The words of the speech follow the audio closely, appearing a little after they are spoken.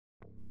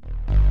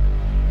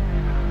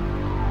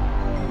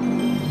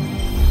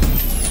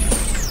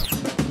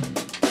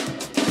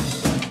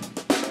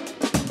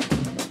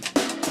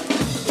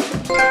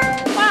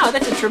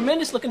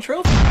tremendous looking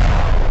trophy.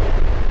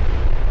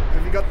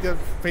 Have you got your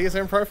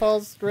PSN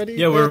profiles ready?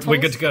 Yeah, we're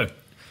good to go.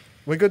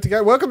 We're good to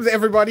go. Welcome to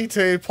everybody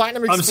to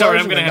Platinum Explosion. I'm sorry,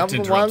 I'm going to have to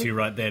interrupt you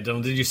right there,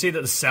 Dylan. Did you see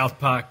that the South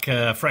Park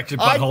Fractured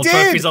Butthole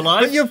trophy's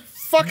alive? But you're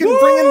fucking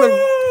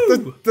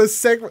bringing the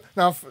segment.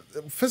 Now,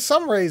 for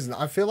some reason,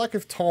 I feel like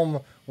if Tom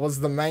was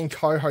the main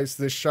co-host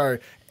of this show,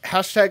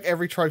 hashtag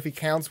every trophy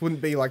counts wouldn't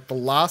be like the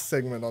last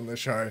segment on the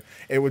show.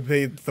 It would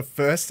be the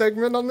first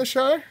segment on the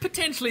show.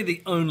 Potentially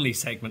the only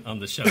segment on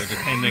the show,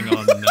 depending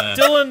on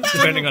Dylan,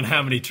 depending on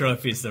how many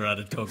trophies there are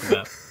to talk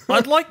about.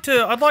 I'd like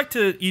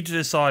you to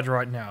decide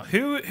right now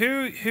who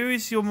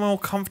is your more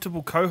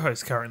comfortable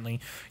co-host currently,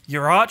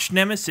 your arch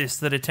nemesis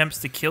that attempts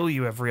to kill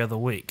you every other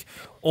week,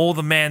 or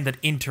the man that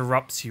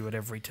interrupts you at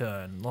every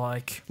turn.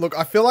 Like, look,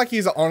 I feel like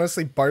you're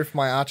honestly both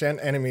my arch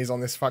enemies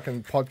on this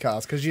fucking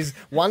podcast because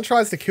one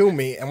tries to kill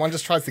me and one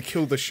just tries to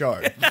kill the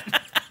show.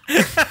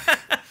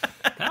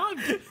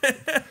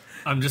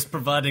 I'm just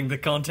providing the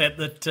content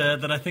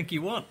that I think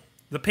you want.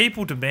 The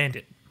people demand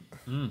it.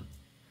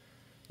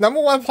 Number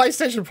one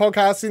PlayStation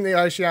podcast in the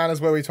Oceanic,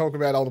 where we talk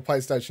about all the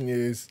PlayStation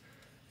news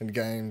and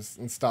games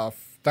and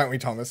stuff, don't we,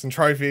 Thomas? And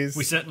trophies.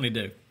 We certainly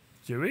do.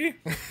 Do we?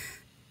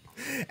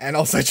 And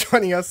also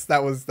joining us,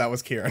 that was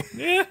Ciaran.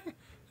 Yeah.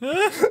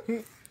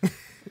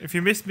 If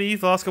you missed me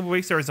the last couple of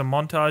weeks, there is a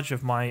montage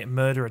of my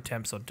murder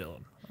attempts on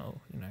Dylan. Oh,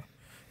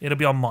 it'll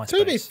be on MySpace.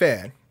 To be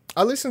fair,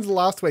 I listened to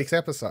last week's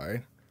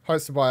episode,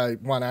 hosted by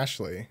one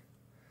Ashley,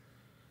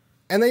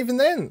 and even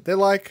then, they're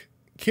like,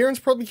 Ciaran's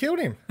probably killed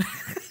him.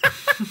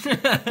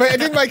 But it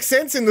didn't make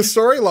sense in the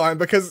storyline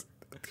because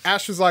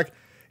Ash was like,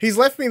 he's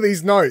left me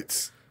these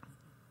notes,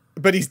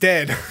 but he's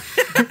dead.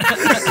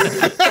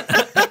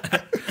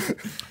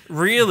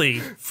 Really?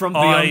 From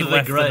beyond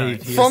the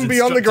grave. From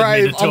beyond the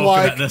grave, I'm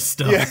like,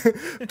 yeah.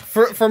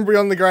 From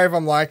beyond the grave,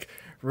 I'm like,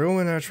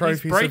 ruin our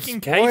trophies of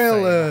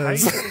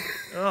spoilers.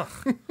 Ugh.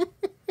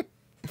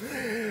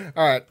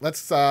 All right,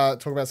 let's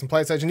talk about some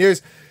PlayStation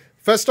news.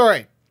 First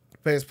story.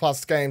 PS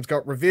Plus games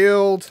got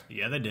revealed.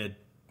 Yeah, they did.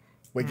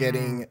 We're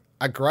getting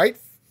a great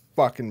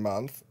fucking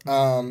month.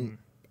 The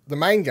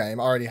main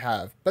game I already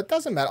have, but it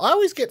doesn't matter. I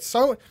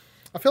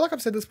feel like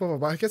I've said this before,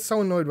 but I get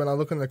so annoyed when I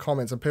look in the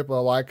comments and people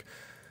are like,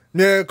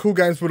 yeah, cool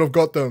games, but I've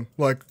got them.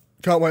 Like,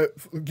 can't wait.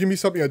 Give me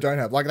something I don't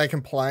have. Like, they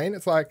complain.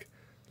 It's like,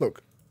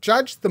 look,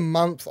 judge the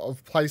month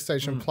of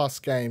PlayStation Plus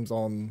games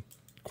on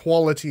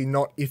quality,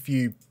 not if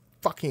you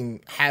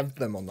fucking have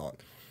them or not.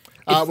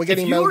 We're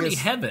getting if you already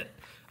have it,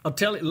 I'll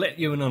let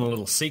you in on a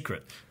little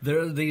secret. There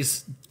are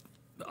these,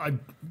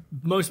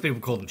 most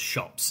people call them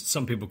shops.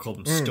 Some people call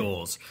them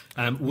stores.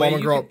 Where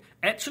you can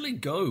actually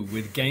go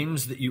with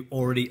games that you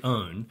already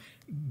own,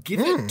 give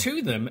it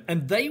to them,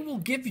 and they will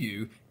give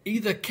you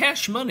either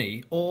cash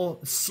money or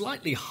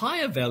slightly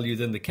higher value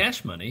than the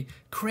cash money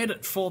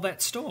credit for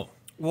that store.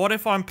 What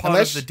if I'm part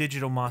of the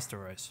digital master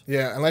race?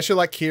 Yeah, unless you're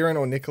like Ciaran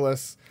or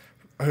Nicholas,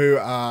 who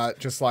are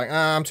just like,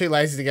 I'm too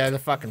lazy to go to the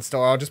fucking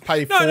store. I'll just pay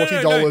you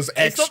 $40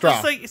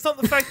 extra. It's not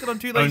the fact that I'm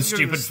too lazy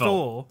to go to the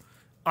store.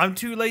 I'm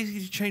too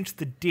lazy to change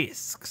the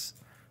discs.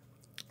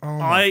 Oh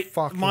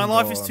my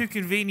life is too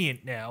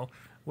convenient now,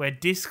 where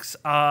discs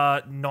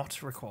are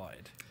not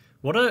required.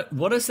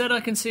 What is that I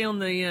can see on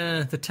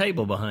the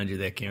table behind you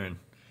there, Ciaran?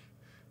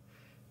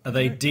 Are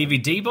they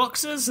DVD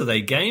boxes? Are they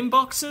game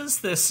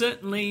boxes? They're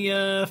certainly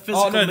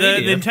physical media.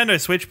 They're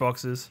Nintendo Switch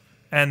boxes.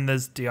 And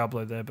there's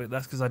Diablo there, but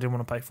that's because I didn't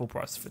want to pay full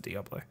price for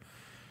Diablo.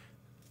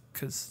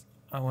 Because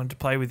I wanted to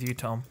play with you,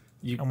 Tom.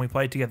 And we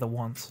played together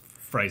once.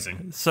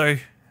 Phrasing. So,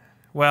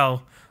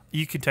 well,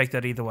 you could take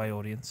that either way,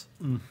 audience.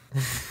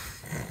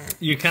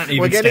 You can't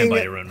even stand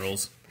by your own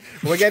rules.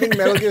 We're getting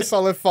Metal Gear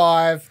Solid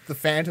 5, The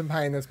Phantom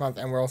Pain this month,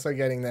 and we're also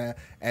getting the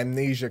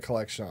Amnesia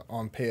Collection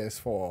on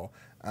PS4.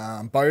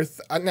 Both.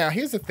 Now,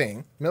 here's the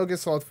thing. Metal Gear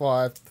Solid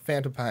 5, The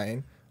Phantom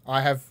Pain,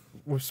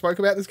 we've spoke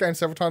about this game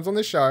several times on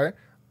this show.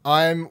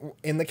 I'm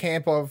in the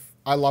camp of,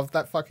 I love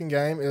that fucking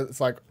game.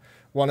 It's like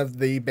one of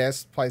the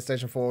best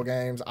PlayStation 4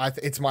 games.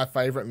 It's my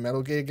favorite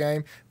Metal Gear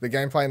game. The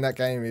gameplay in that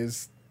game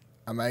is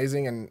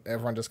amazing, and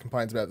everyone just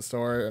complains about the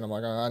story, and I'm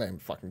like, I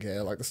don't fucking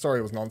care. Like, the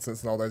story was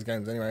nonsense in all those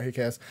games anyway, who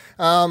cares?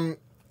 And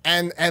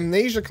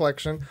Amnesia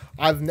Collection,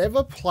 I've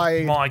never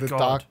played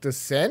Dark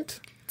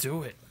Descent.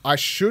 Do it. I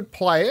should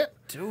play it.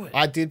 Do it.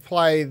 I did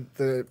play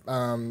the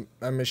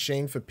A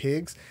Machine for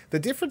Pigs. The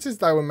difference is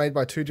they were made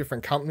by two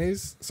different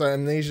companies. So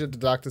Amnesia, The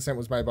Dark Descent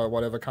was made by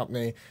whatever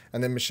company,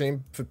 and then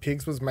Machine for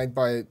Pigs was made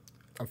by,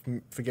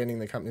 I'm forgetting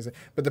the companies,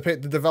 but the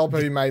developer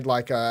who made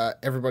like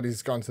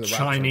Everybody's Gone to the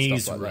Rapture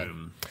and stuff like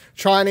Room. That.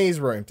 Chinese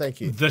Room,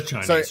 thank you. The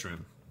Chinese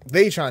Room.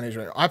 The Chinese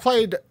Room. I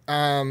played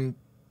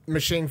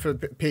Machine for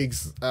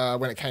Pigs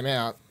when it came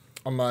out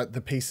on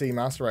the PC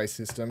Master Race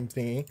system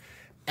thingy.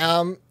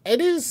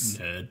 It is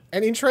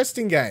an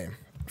interesting game.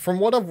 From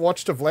what I've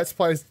watched of Let's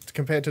Plays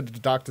compared to The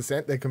Dark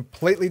Descent, they're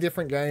completely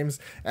different games,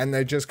 and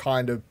they just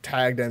kind of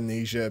tagged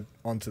Amnesia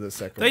onto the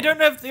second one. They don't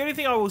have... The only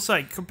thing I will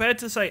say, compared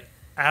to, say,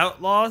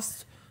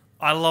 Outlast,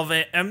 I love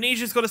it.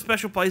 Amnesia's got a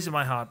special place in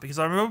my heart, because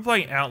I remember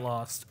playing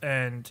Outlast,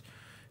 and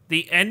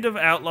the end of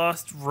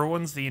Outlast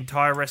ruins the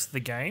entire rest of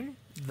the game.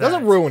 It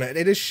doesn't ruin it.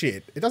 It is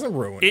shit. It doesn't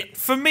ruin it.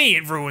 For me,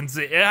 it ruins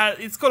it.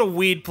 It's got a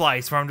weird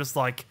place where I'm just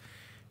like,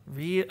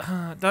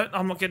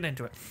 I'm not getting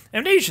into it.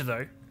 Amnesia,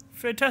 though,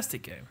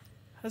 fantastic game.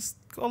 Has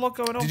got a lot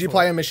going on. Did you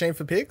play A Machine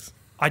for Pigs?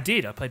 I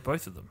did. I played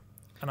both of them,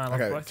 and I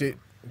liked both of them.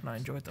 And I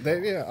enjoyed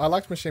them. Yeah, I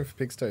liked Machine for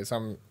Pigs too,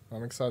 so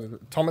I'm excited.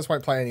 Thomas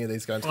won't play any of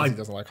these games because he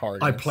doesn't like horror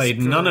games. I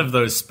played none of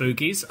those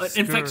spookies.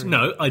 In fact,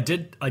 no, I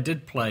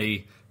did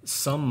play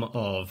some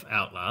of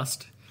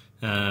Outlast.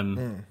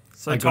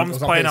 So Tom's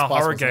playing our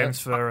horror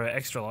games for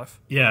Extra Life.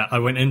 Yeah, I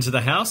went into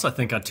the house. I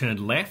think I turned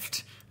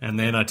left, and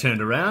then I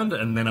turned around,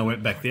 and then I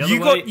went back the other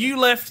way. You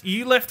left.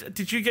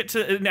 Did you get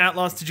to in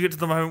Outlast? Did you get to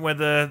the moment where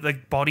the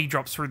body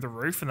drops through the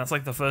roof, and that's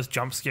like the first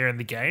jump scare in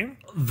the game?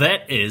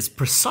 That is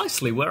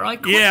precisely where I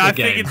quit the I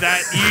game. figured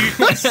that.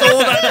 You saw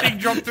that thing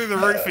drop through the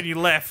roof, and you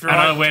left. Right?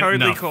 And I went,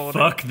 totally no, called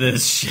fuck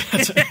this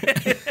shit.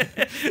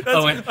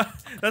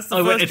 That's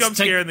the first jump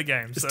scare in the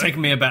game. It's taken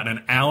me about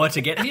an hour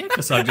to get here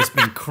because I've just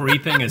been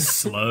creeping as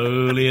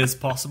slowly as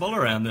possible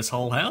around this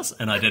whole house,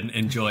 and I didn't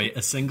enjoy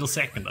a single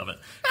second of it.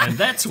 And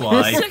that's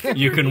why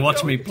you can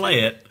watch me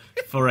play it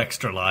for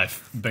Extra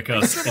Life,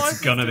 because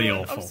it's gonna be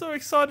awful. I'm so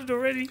excited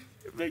already.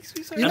 It makes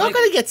me so You're not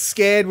going to get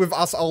scared with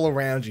us all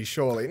around you,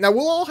 surely. No,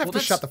 we'll all have to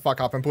shut the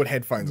fuck up and put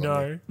headphones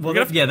on.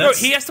 No,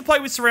 he has to play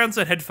with surround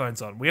sound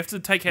headphones on. We have to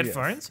take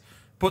headphones,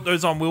 put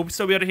those on. We'll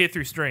still be able to hear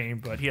through stream,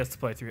 but he has to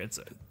play through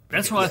headset.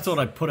 That's why I thought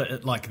I'd put it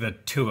at like the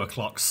 2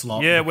 o'clock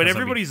slot. Yeah, when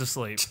everybody's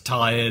asleep,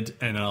 tired,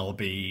 and I'll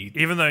be.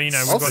 Even though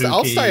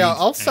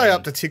I'll stay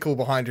up to tickle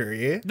behind your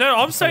ear. No,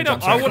 I'm staying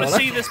up. I want to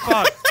see this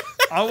part.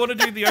 I want to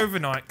do the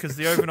overnight because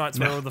the overnight's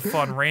where all the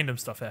fun, random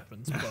stuff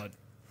happens. But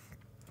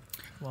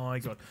my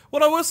God,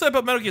 what I will say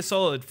about Metal Gear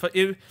Solid,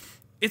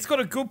 it's got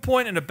a good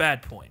point and a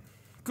bad point.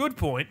 Good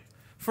point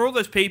for all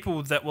those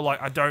people that were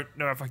like, I don't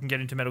know if I can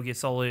get into Metal Gear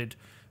Solid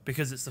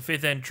because it's the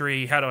 5th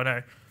entry. How do I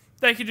know?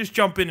 They can just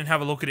jump in and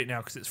have a look at it now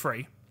because it's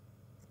free.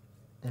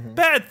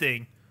 Bad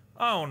thing,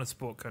 I don't want to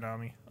support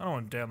Konami. I don't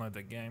want to download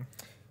that game.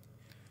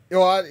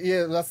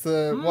 Yeah, that's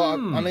the.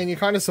 Well, I mean, you're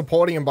kind of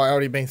supporting them by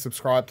already being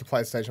subscribed to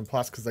PlayStation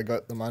Plus because they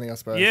got the money, I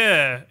suppose.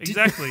 Yeah,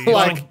 exactly.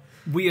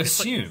 We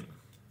assume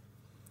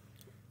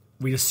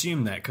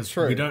that because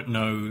we don't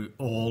know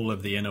all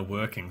of the inner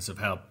workings of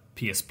how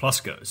PS Plus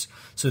goes.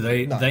 So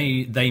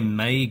they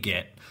may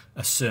get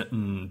a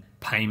certain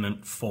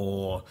payment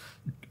for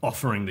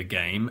offering the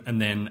game,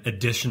 and then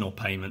additional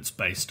payments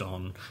based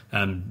on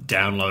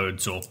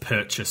downloads or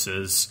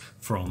purchases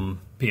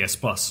from PS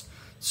Plus.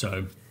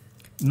 So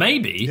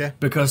maybe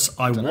because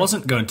I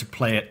wasn't going to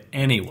play it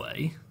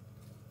anyway,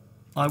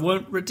 I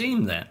won't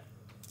redeem that.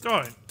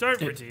 Don't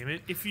redeem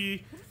it. If you,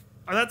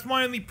 that's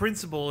my only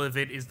principle of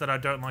it is that I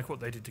don't like what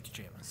they did to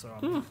Kojima.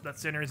 So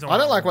that's the only reason. I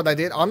don't like what they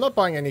did. I'm not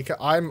buying any.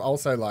 I'm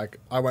also like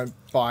I won't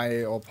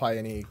buy or play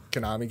any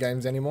Konami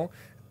games anymore.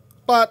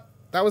 But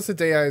that was the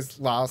DA's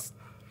last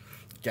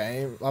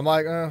game. I'm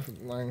like,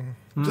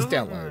 just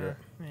download it.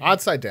 Yeah.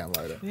 I'd say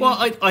download it.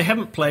 Well, I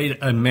haven't played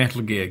a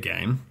Metal Gear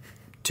game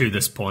to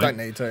this point. Don't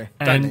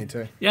need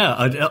to.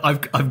 Yeah,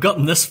 I've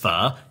gotten this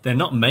far. They're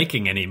not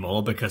making any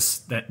more because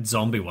that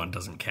zombie one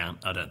doesn't count,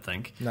 I don't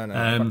think. No,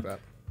 fuck that.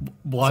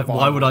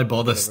 Why would I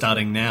bother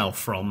starting now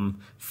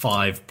from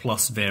 5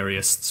 plus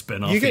various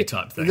spin-offy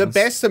type things? The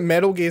best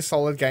Metal Gear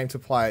Solid game to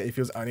play, if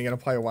you was only going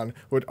to play one,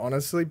 would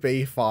honestly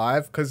be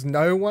 5, because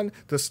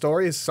the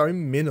story is so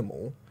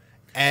minimal,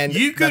 and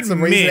that's the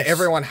reason that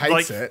everyone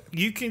hates it.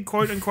 You can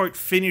quote-unquote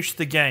finish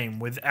the game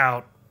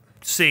without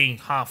seeing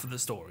half of the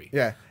story.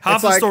 Yeah.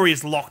 Half the story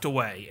is locked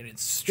away, and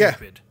it's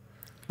stupid.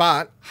 Yeah.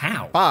 But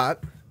how?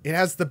 But it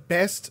has the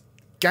best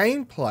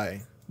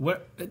gameplay.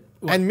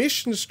 And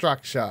mission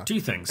structure.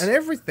 2 things. And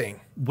everything.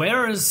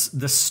 Where is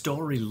the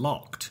story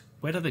locked?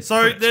 Where do they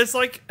So put it? there's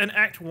like an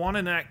Act 1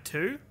 and Act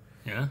 2.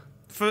 Yeah.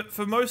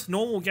 For most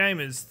normal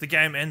gamers, the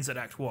game ends at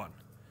Act 1.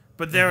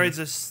 But there is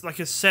a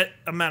set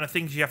amount of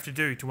things you have to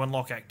do to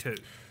unlock Act 2.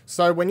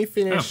 So when you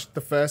finish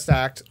the first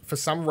act, for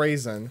some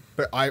reason,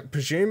 but I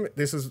presume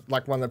this is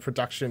like one of the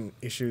production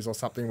issues or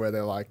something where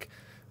they're like,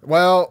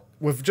 well,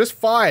 we've just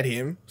fired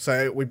him,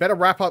 so we better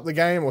wrap up the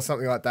game or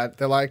something like that.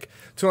 They're like,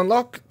 to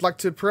unlock, like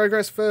to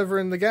progress further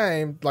in the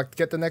game, like to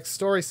get the next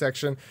story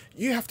section,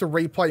 you have to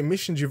replay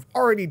missions you've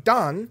already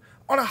done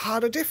on a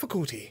harder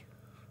difficulty.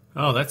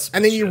 Oh, that's...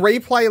 And then you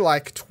replay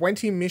like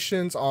 20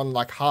 missions on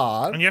like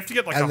hard. And you have to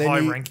get like a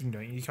high ranking,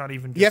 don't you? You can't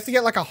even... You have to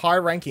get like a high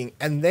ranking,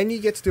 and then you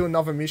get to do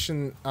another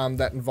mission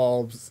that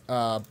involves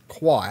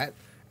Quiet,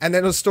 and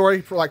then the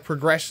story like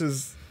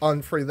progresses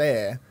on through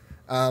there.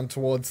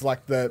 Towards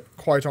like the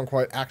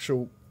quote-unquote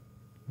actual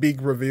big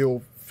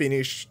reveal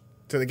finish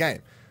to the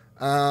game.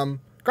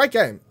 Great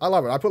game. I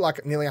love it. I put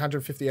like nearly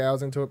 150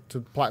 hours into it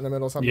to platinum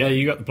it or something. Yeah,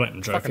 you got the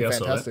platinum trophy.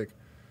 Fucking fantastic.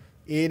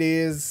 It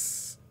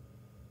is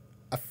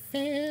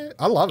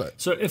I love it.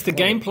 So if the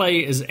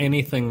gameplay is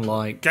anything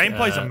like...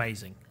 Gameplay's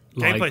amazing.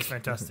 Gameplay's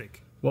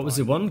fantastic. What was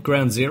the one?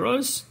 Ground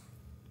Zeroes?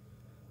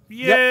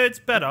 Yeah, it's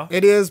better.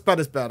 It is, but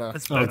it's better.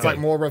 It's better. It's like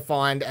more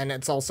refined, and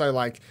it's also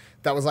like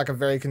that was like a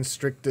very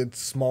constricted,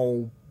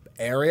 small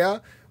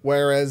area.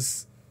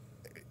 Whereas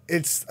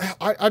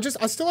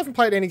I still haven't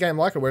played any game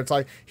like it where it's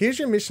like, here's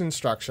your mission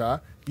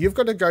structure. You've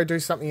got to go do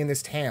something in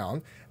this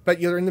town, but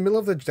you're in the middle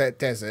of the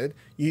desert.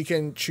 You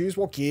can choose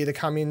what gear to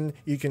come in.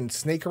 You can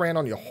sneak around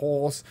on your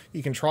horse.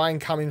 You can try and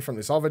come in from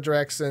this other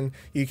direction.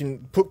 You can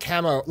put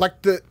camo.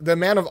 Like the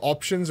amount of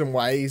options and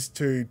ways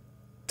to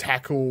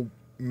tackle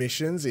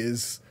missions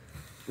is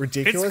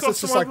ridiculous.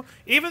 It's just like,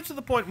 even to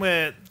the point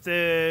where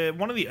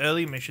one of the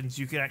early missions,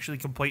 you can actually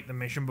complete the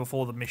mission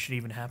before the mission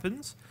even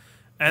happens.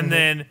 And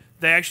then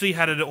they actually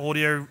had an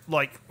audio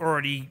like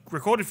already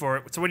recorded for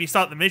it. So when you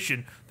start the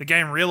mission, the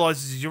game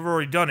realizes you've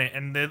already done it,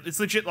 and it's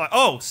legit like,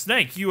 "Oh,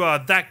 Snake, you are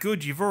that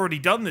good. You've already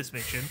done this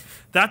mission.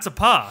 That's a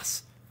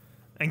pass,"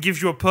 and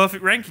gives you a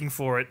perfect ranking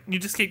for it. And you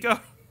just keep going.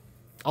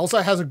 Also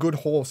has a good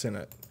horse in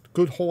it.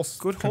 Good horse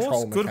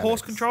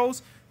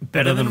controls.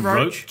 Better than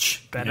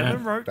Roach. Better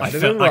than Roach. I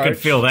could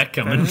feel that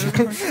coming.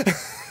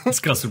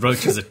 It's because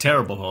Roach is a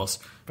terrible horse.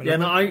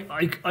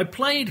 I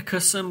played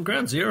because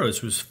Ground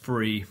Zeroes was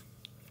free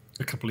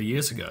a couple of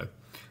years ago.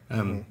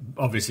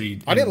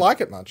 Obviously, I didn't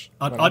like it much.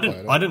 I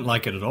didn't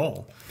like it at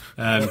all.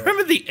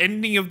 Remember the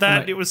ending of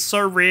that? It was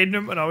so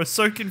random, and I was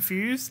so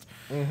confused.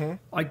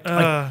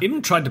 I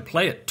even tried to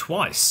play it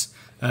twice,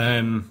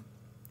 and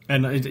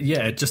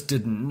it just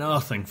did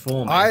nothing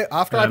for me.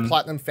 After I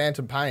platinumed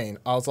Phantom Pain,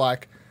 I was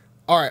like,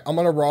 all right, I'm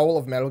on a roll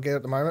of Metal Gear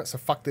at the moment, so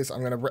fuck this.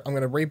 I'm gonna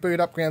reboot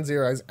up Ground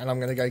Zeroes, and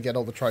I'm gonna go get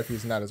all the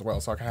trophies and that as well,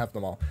 so I can have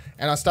them all.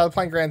 And I started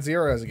playing Ground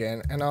Zeroes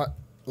again, and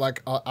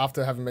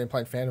after having been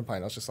playing Phantom Pain,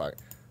 I was just like,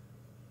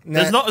 nah,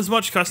 there's not as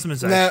much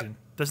customization. Nah,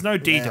 there's no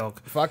D-Dog.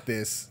 Fuck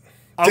this.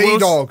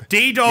 D-Dog.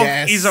 D-Dog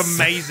yes. is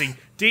amazing.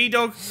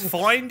 D-Dog,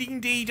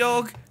 finding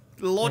D-Dog,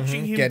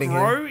 launching him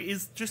grow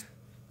is just...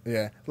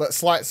 Yeah.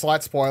 Slight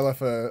spoiler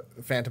for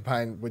Phantom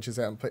Pain, which is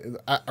a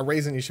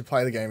reason you should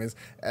play the game is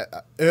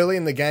early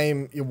in the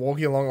game, you're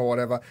walking along or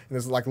whatever, and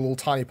there's like a little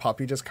tiny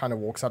puppy just kind of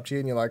walks up to you,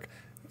 and you're like,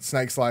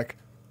 Snake's like,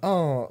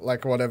 oh,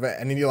 like whatever,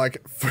 and then you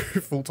like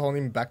full-time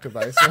him back to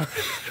base.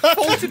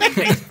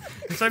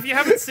 Faultoning. So if you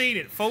haven't seen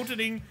it,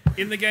 faultoning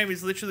in the game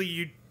is literally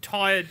you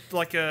tie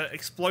like a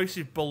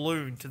explosive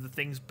balloon to the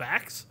thing's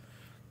backs,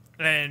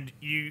 and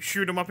you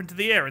shoot them up into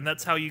the air, and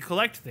that's how you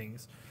collect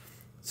things.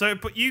 So,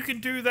 but you can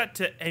do that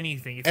to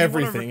anything. If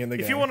everything in the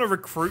game. If you want to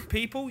recruit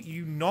people,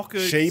 you knock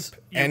sheep,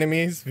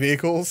 enemies,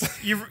 vehicles.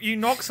 You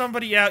knock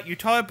somebody out, you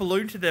tie a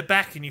balloon to their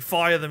back, and you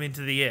fire them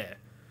into the air.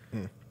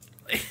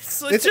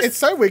 It's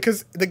so weird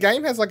because the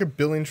game has like a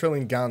billion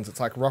trillion guns. It's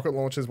like rocket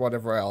launchers,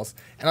 whatever else.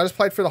 And I just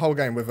played through the whole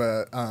game with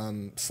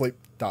a sleep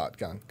dart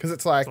gun because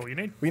it's like, that's all you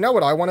need. Well, you know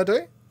what I want to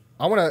do?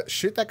 I want to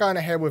shoot that guy in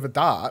the head with a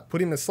dart,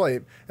 put him to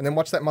sleep, and then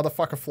watch that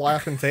motherfucker fly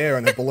up into the air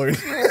in a balloon.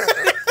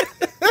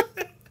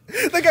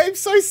 The game's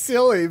so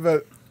silly,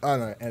 but I don't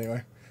know.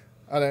 Anyway,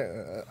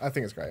 I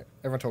think it's great.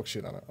 Everyone talks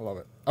shit on it. I love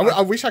it.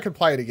 I wish I could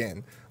play it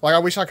again. Like I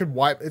wish I could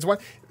wipe. It's one.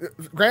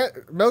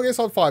 Metal Gear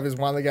Solid 5 is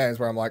one of the games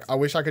where I'm like, I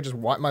wish I could just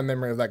wipe my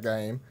memory of that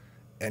game,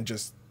 and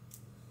just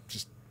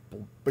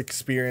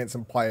experience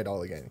and play it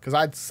all again. Because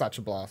I had such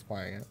a blast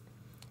playing it.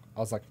 I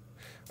was like,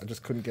 I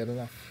just couldn't get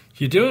enough.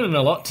 You're doing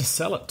a lot to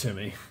sell it to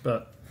me,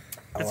 but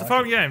it's a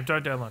fun game.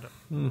 Don't download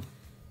it.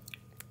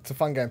 It's a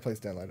fun game. Please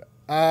download it.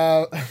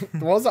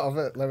 What was it of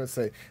it? Let me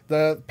see.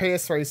 The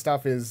PS3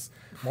 stuff is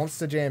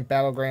Monster Jam,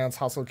 Battlegrounds,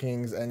 Hustle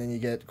Kings, and then you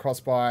get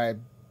Cross-Buy,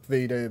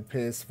 Vita,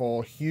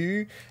 PS4,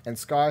 Hue, and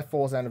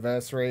Skyforce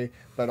Anniversary.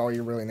 But all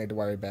you really need to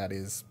worry about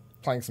is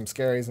playing some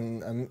Scaries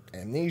and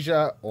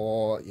Amnesia,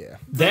 or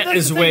That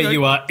is where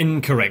you are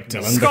incorrect,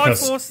 Dylan.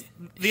 Skyforce,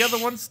 the other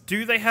ones,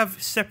 do they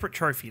have separate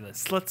trophy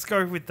lists? Let's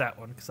go with that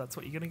one because that's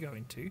what you're going to go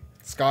into.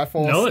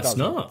 Skyforce. No, it's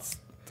not.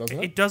 Doesn't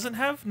it? It doesn't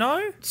have?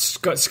 No?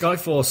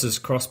 Skyforce is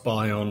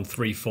cross-buy on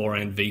 3, 4,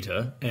 and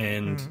Vita,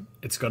 and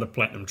it's got a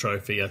Platinum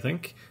Trophy, I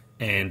think.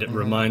 And it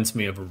reminds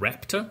me of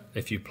Raptor,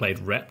 if you played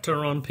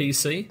Raptor on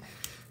PC.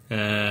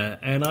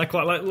 And I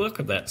quite like the look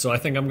of that, so I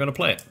think I'm going to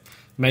play it.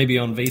 Maybe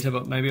on Vita,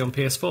 but maybe on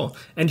PS4.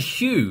 And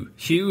Hue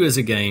is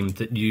a game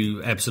that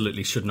you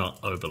absolutely should not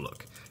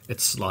overlook.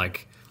 It's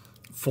like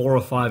 4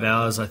 or 5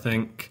 hours, I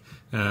think.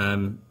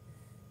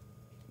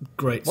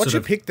 Great. What's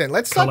your pick then?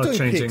 Let's start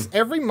doing picks.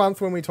 Every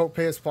month when we talk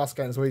PS Plus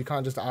games, we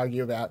can't just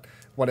argue about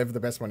whatever the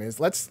best one is.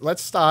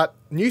 Let's start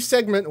new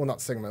segment, or not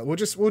segment. We'll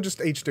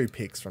just each do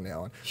picks from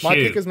now on. Hue. My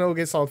pick is Metal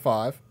Gear Solid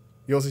 5.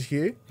 Yours is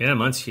Hue. Yeah,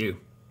 mine's Hue.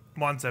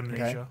 Mine's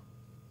Amnesia. Okay.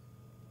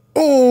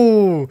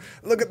 Oh,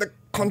 look at the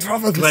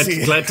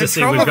controversy. Glad to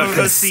see we've got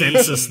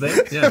consensus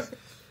there. Yeah.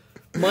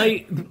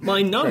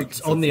 My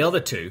notes on the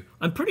other two,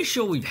 I'm pretty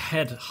sure we've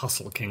had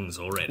Hustle Kings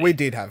already. We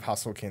did have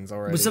Hustle Kings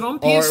already. Was it on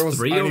PS3 it was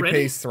already?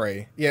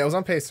 PS3. Yeah, it was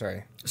on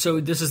PS3. So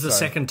this is the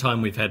second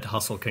time we've had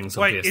Hustle Kings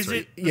on PS3. Wait, is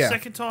it the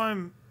second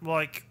time,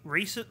 like,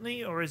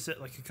 recently, or is it,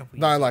 like, a couple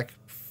years ago? No, like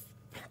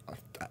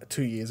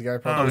 2 years ago,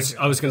 probably.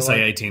 I was going to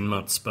say 18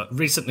 months, but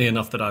recently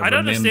enough that I remember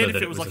don't understand that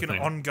if it was like an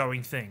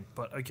ongoing thing,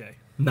 but okay.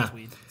 Nah. That's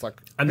weird. It's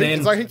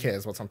like, who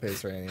cares what's on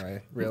PS3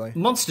 anyway, really?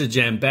 Monster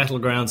Jam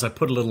Battlegrounds, I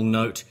put a little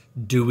note,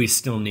 do we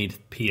still need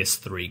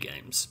PS3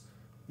 games?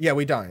 Yeah,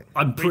 we don't.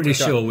 I'm pretty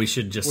sure we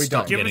should just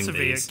stop Give getting us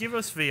these. Give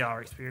us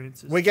VR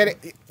experiences.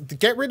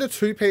 Get rid of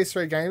 2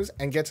 PS3 games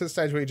and get to the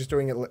stage where you're just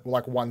doing it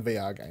like 1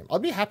 VR game.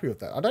 I'd be happy with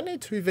that. I don't need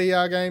 2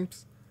 VR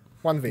games.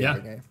 1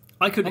 VR game.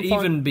 I could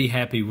even be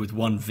happy with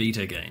 1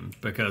 Vita game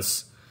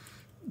because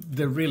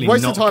they're really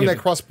most not of the time giving...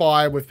 they're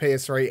cross-buy with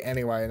PS3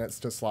 anyway, and it's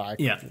just like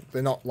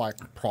they're not like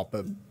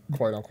proper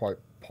quote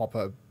unquote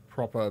proper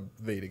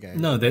Vita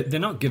games. No, they're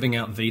not giving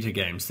out Vita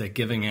games. They're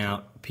giving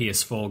out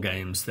PS4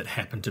 games that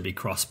happen to be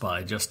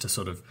cross-buy just to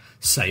sort of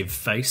save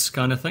face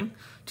kind of thing.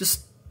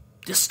 Just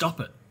stop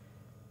it.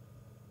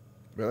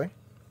 Really?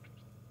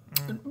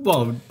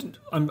 Well,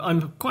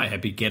 I'm quite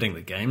happy getting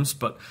the games,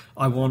 but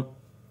I want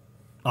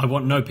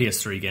no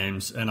PS3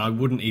 games, and I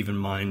wouldn't even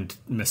mind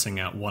missing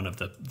out one of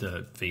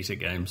the Vita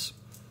games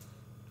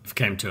if it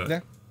came to it. Yeah,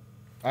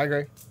 I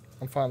agree.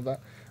 I'm fine with that.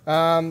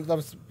 There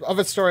was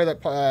a story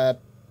that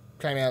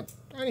came out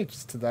only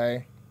just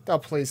today. That'll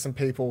please some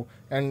people,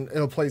 and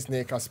it'll please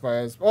Nick, I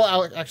suppose.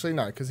 Well, actually,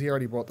 no, because he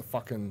already brought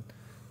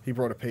he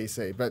brought a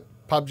PC. But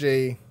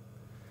PUBG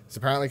is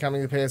apparently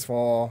coming to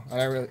PS4. I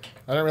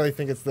don't really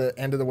think it's the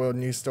end of the world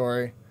news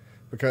story,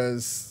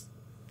 because,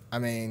 I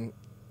mean,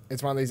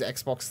 it's one of these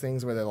Xbox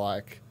things where they're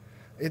like,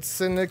 it's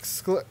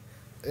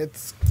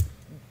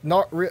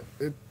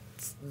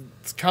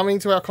coming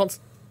to our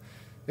console.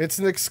 It's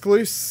an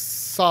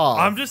exclusive.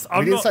 I'm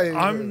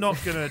not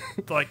gonna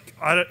like.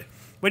 I don't.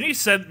 When you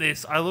said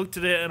this, I looked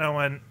at it and I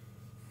went,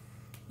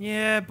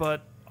 "Yeah,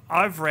 but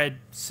I've read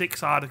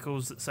 6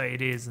 articles that say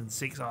it is, and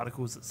 6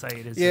 articles that say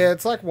it isn't." Yeah,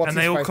 it's like and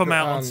they all come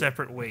out on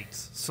separate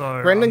weeks.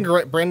 So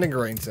Brendan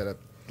Green said it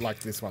like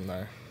this one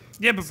though.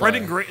 Yeah, but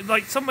Brendan Green,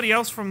 like somebody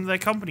else from their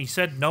company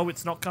said, no,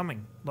 it's not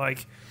coming.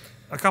 Like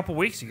a couple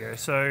weeks ago.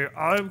 So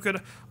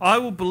I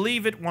will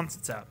believe it once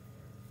it's out.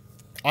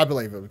 I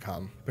believe it would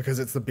come because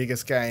it's the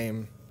biggest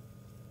game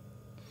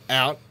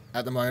out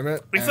at the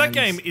moment. If that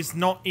game is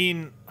not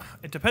in,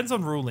 it depends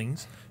on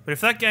rulings. But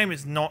if that game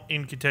is not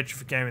in contention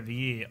for Game of the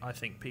Year, I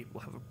think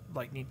people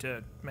need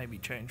to maybe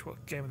change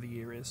what Game of the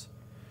Year is,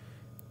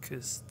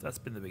 because that's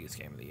been the biggest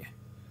Game of the Year.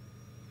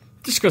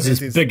 Just because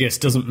it's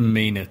biggest doesn't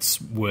mean it's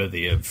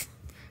worthy of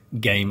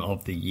Game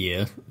of the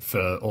Year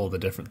for all the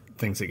different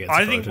things it gets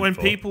voted for. I think when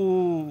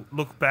people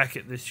look back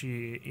at this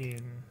year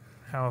in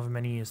however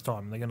many years'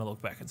 time, they're going to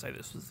look back and say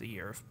this was the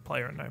year of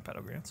PlayerUnknown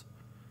Battlegrounds.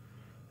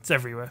 It's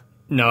everywhere.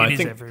 No, I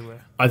think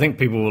everywhere. I think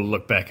people will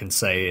look back and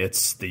say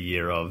it's the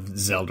year of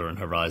Zelda and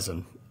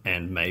Horizon,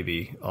 and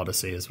maybe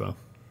Odyssey as well.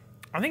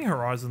 I think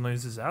Horizon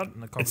loses out in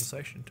the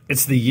conversation.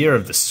 It's the year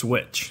of the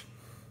Switch.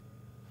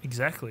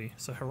 Exactly.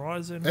 So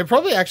Horizon... It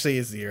probably actually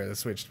is the year of the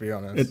Switch, to be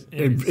honest.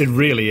 It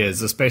really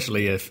is,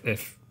 especially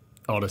if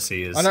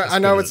Odyssey is... I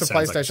know it's a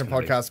PlayStation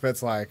podcast, but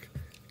it's like,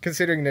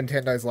 considering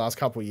Nintendo's last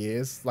couple of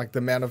years, like the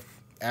amount of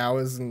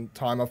hours and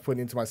time I've put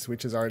into my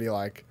Switch is already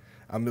like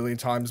 1 million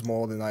times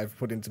more than I've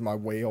put into my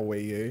Wii or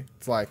Wii U.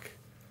 It's like,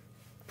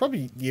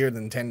 probably year of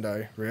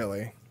Nintendo,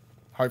 really.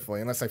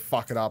 Hopefully, unless they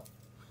fuck it up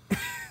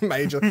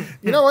major.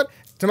 You know what?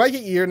 To make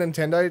it year of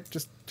Nintendo,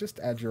 just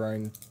add your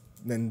own...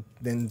 Then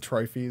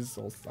trophies,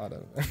 or I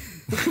don't know.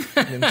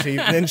 then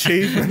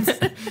achievements.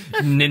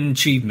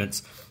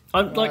 Achievements.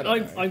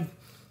 I'm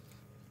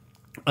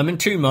in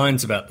two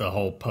minds about the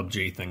whole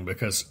PUBG thing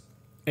because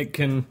it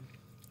comes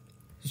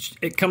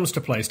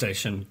to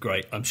PlayStation,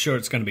 great. I'm sure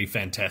it's going to be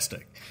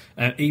fantastic.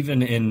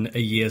 Even in a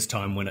year's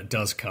time when it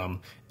does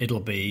come, it'll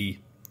be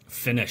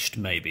finished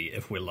maybe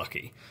if we're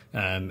lucky,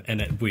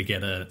 and we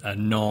get a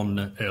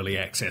non-early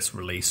access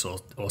release or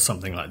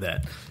something like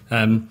that.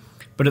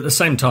 But at the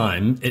same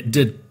time, it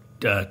did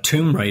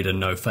Tomb Raider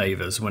no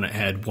favors when it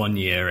had 1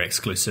 year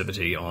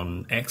exclusivity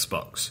on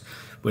Xbox,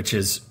 which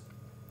is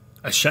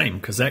a shame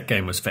because that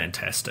game was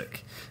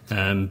fantastic.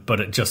 But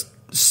it just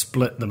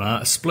split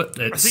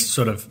its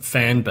sort of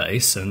fan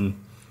base.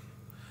 And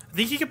I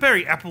think you're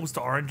comparing apples to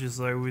oranges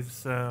though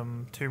with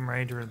Tomb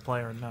Raider and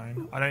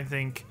PlayerUnknown. I don't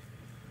think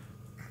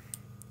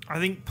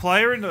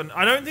PlayerUnknown.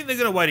 I don't think they're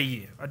going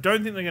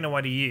to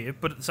wait a year.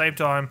 But at the same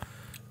time,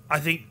 I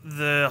think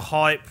the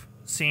hype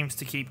seems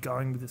to keep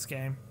going with this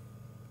game.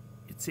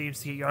 It seems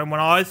to keep going. When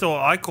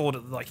I called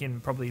it like in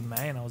probably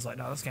May, and I was like,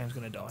 no, this game's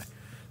going to die.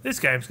 This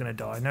game's going to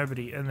die.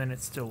 Nobody, and then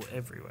it's still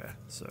everywhere.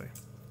 So,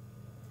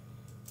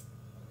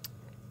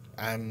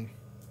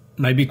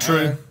 maybe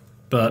true,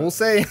 but we'll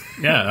see.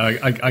 Yeah,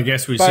 I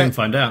guess we soon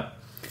find out.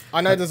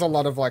 I know there's a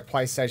lot of like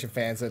PlayStation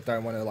fans that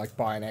don't want to like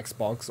buy an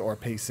Xbox or a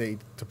PC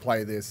to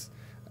play this.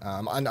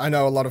 I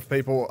know a lot of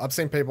people. I've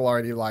seen people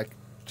already like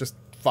just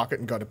fuck it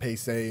and got a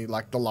PC,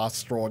 like the last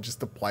straw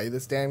just to play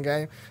this damn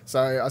game.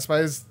 So I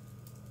suppose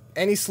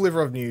any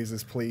sliver of news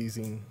is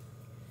pleasing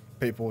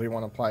people who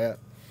want to play it.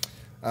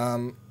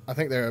 I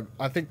think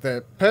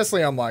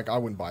personally I'm like, I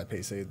wouldn't buy a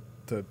PC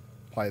to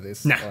play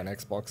this or an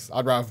Xbox.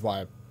 I'd rather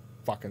buy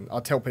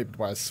I'll tell people to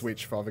buy a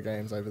Switch for other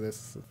games over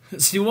this.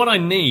 See, what I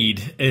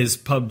need is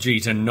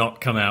PUBG to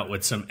not come out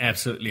with some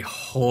absolutely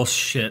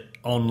horseshit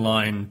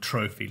online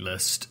trophy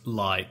list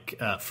like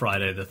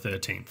Friday the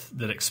 13th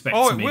that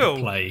expects me to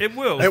play It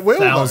will.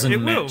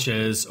 1,000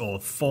 matches, or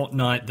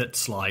Fortnite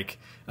that's like...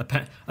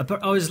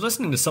 I was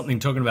listening to something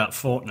talking about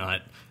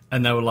Fortnite,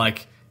 and they were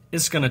like,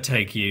 it's going to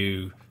take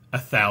you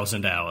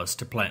 1,000 hours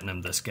to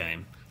platinum this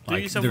game. Do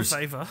yourself a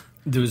favour.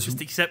 Just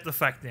accept the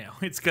fact now.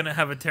 It's going to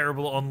have a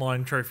terrible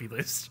online trophy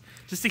list.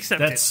 Just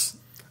accept it.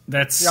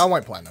 Yeah, I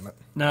won't platinum it.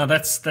 No,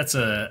 that's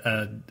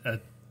a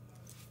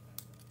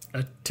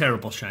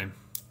terrible shame.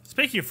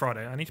 Speaking of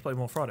Friday, I need to play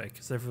more Friday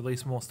because they've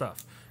released more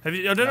stuff. I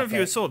don't know if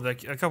you saw,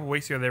 like, a couple of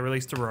weeks ago they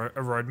released a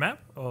roadmap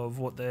of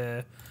what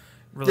they're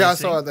releasing. Yeah, I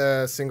saw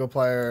the single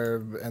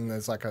player, and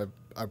there's like a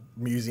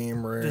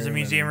museum room. There's a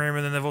museum room,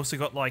 and then they've also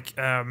got like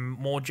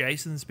more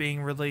Jasons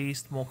being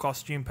released, more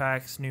costume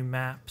packs, new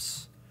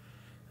maps.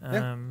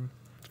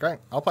 It's great.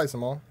 I'll play some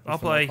more. I'll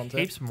play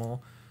heaps more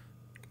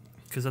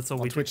because that's all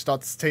we do.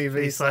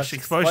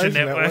 Twitch.tv/Explosion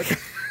Network.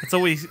 That's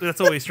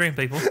all we stream,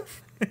 people.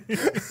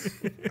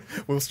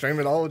 We'll stream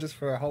it all just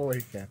for a whole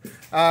weekend.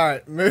 All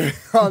right, moving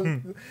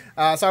on.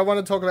 So I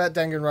want to talk about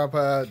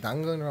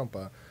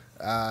Danganronpa.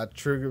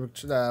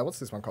 What's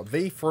this one called?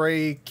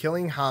 V3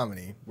 Killing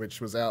Harmony, which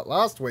was out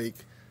last week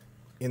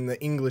in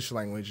the English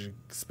language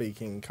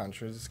speaking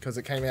countries because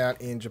it came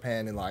out in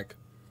Japan in like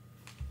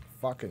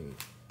fucking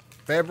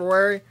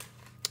February.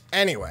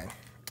 Anyway,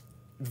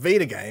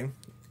 Vita game.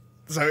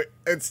 So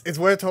it's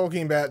worth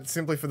talking about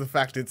simply for the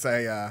fact it's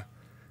a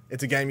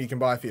game you can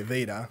buy for your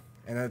Vita,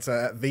 and it's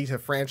a Vita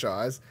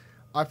franchise.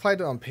 I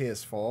played it on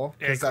PS4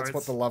 because that's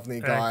what the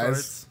lovely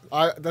guys.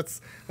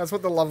 That's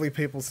what the lovely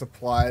people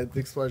supplied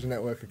the Explosion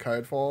Network a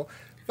code for.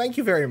 Thank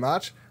you very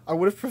much. I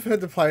would have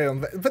preferred to play it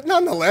on, but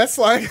nonetheless,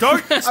 like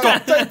don't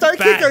stop. Don't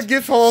kick a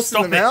gift horse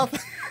in the mouth.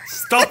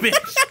 Stop it.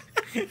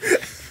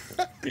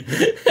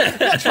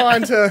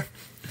 Trying to.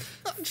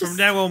 From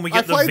now on, we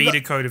get the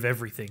Vita code of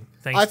everything.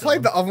 I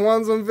played the other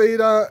ones on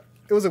Vita.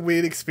 It was a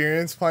weird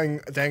experience playing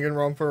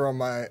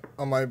Danganronpa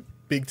on my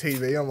big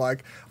TV. I'm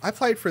like, I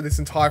played for this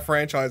entire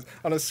franchise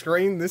on a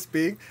screen this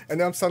big, and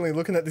now I'm suddenly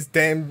looking at this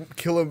damn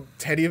killer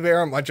teddy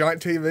bear on my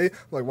giant TV. I'm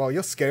like, well,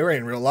 you're scary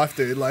in real life,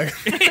 dude. Like,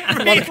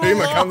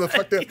 Monokuma, come the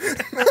fuck down.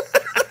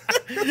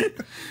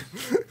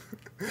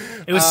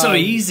 It was so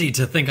easy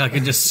to think I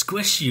could just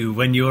squish you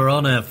when you were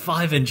on a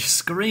 5-inch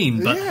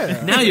screen,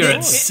 but now you're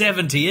at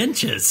 70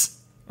 inches.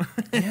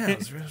 Yeah,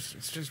 it's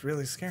just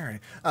really scary.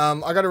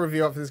 I got a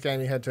review up for this game.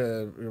 You head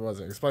to,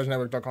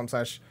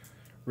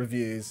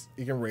 explosionnetwork.com/reviews.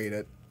 You can read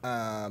it.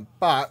 But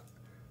I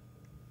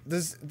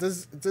was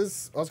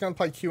going to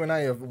play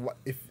Q&A of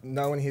if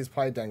no one here's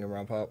played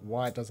Danganronpa,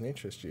 why it doesn't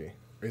interest you.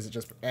 Is it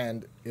just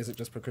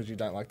because you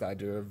don't like the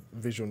idea of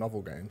visual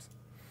novel games?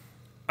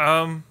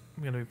 I'm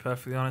going to be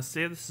perfectly honest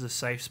here. This is a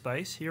safe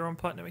space here on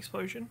Platinum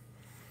Explosion.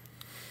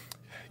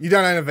 You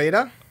don't own a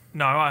Vita?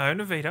 No, I own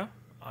a Vita.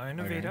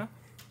 Vita.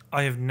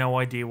 I have no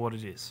idea what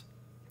it is.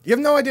 You have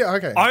no idea?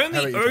 Okay. I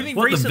only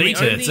what recently...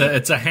 the Vita?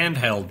 It's a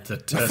handheld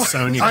that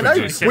Sony I know.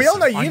 produced. We all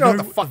know you know what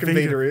the fucking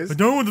Vita is. I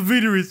don't know what the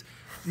Vita is.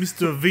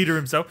 Mr. Vita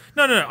himself.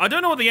 No. I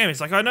don't know what the game is.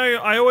 Like,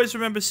 I always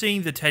remember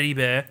seeing the teddy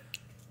bear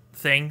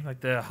thing,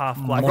 like the half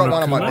black. I've got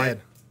one on my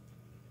bed.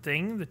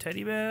 Thing, the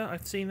teddy bear.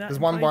 I've seen that. There's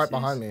one right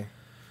behind me.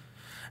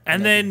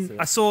 And then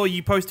I saw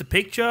you post a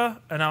picture,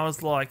 and I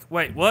was like,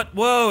 wait, what?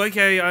 Whoa,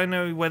 okay, I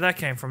know where that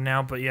came from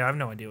now, but yeah, I have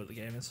no idea what the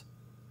game is.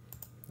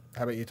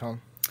 How about you,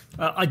 Tom?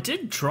 I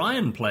did try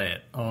and play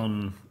it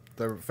on...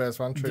 The first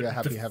one, Trigger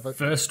Happy Havoc?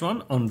 The first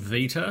one, on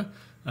Vita.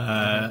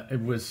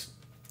 It was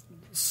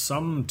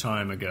some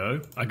time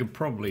ago. I could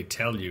probably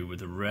tell you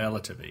with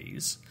relative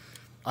ease.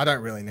 I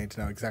don't really need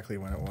to know exactly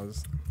when it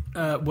was.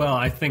 Well,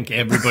 I think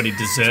everybody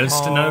deserves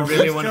to know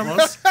really when it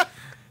was.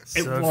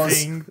 It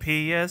was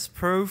PS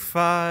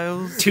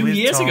profiles 2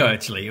 years ago.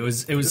 Actually, it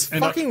was. This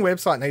fucking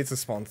website needs a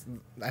sponsor.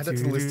 Add it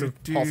to the list of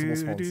possible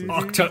sponsors.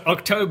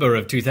 October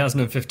of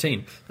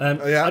 2015.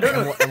 Yeah, I don't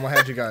know. And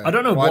how'd you go? I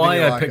don't know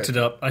why I picked it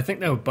up. I think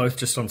they were both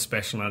just on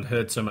special, and I'd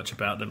heard so much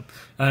about them.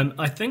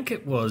 I think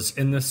it was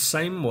in the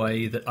same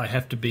way that I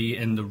have to be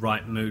in the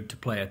right mood to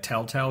play a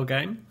Telltale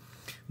game,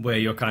 where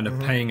you're kind of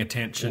paying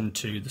attention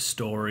to the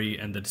story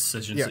and the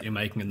decisions that you're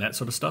making and that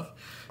sort of stuff.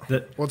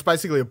 Well, it's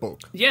basically a book.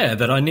 Yeah,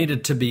 that I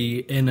needed to be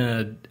in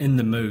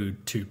the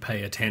mood to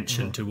pay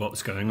attention to what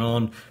was going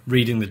on,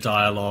 reading the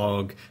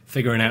dialogue,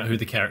 figuring out who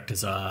the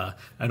characters are,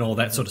 and all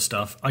that sort of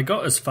stuff. I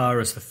got as far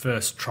as the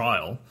first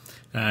trial,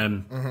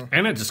 and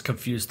it just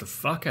confused the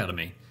fuck out of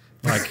me.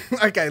 Like,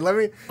 okay,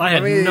 I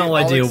had no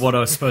idea what I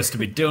was supposed to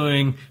be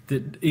doing.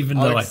 Even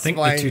though I think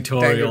the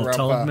tutorial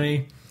told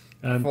me.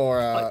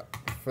 For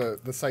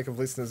the sake of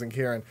listeners and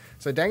Ciaran,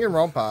 so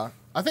Danganronpa,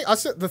 I think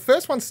the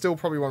first one's still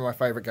probably one of my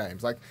favorite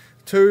games. Like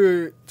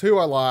two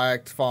I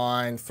liked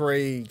fine.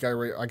 3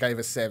 I gave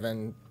a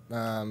 7.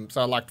 So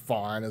I liked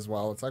fine as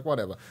well. It's like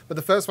whatever, but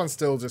the first one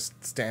still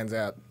just stands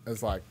out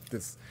as like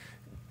this.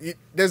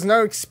 There's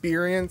no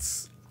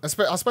experience. I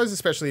suppose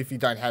especially if you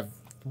don't have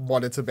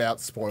what it's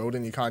about spoiled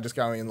and you can't just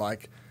go in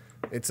like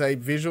It's a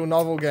visual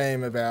novel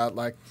game about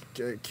like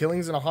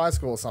killings in a high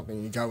school or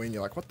something. You go in,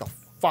 you're like, what the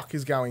fuck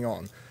is going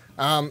on?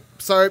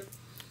 So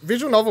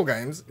visual novel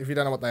games, if you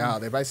don't know what they are,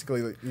 they're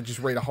basically you just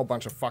read a whole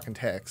bunch of fucking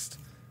text,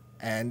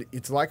 and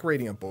it's like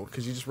reading a book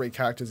because you just read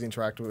characters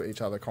interact with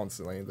each other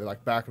constantly. They're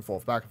like back and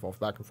forth, back and forth,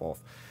 back and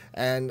forth.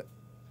 And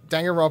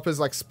Danganronpa's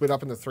like split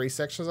up into 3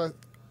 sections.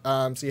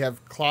 So you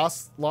have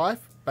class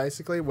life,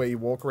 basically, where you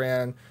walk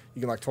around,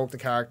 you can like talk to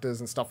characters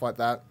and stuff like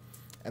that.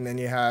 And then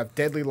you have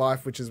deadly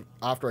life, which is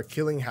after a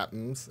killing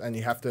happens, and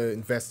you have to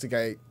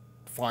investigate,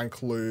 find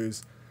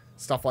clues,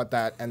 stuff like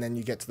that. And then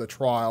you get to the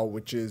trial,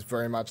 which is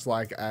very much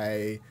like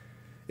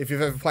if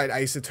you've ever played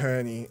Ace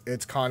Attorney,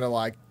 it's kind of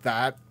like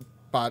that,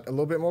 but a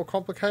little bit more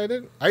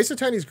complicated. Ace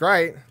Attorney's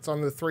great. It's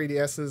on the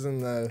 3DSs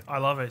and the... I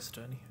love Ace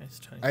Attorney.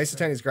 Ace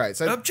Attorney's great.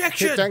 So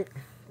Objection!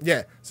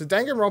 So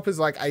Danganronpa's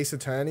like Ace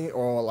Attorney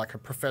or like a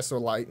Professor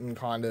Layton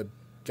kind of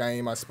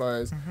game, I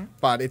suppose. Mm-hmm.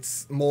 But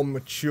it's more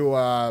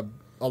mature,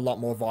 a lot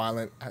more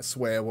violent, has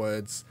swear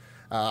words,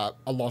 a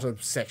lot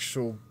of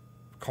sexual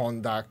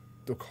conduct.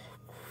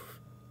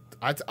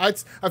 I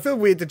feel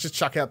weird to just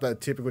chuck out the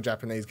typical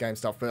Japanese game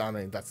stuff, but I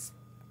mean,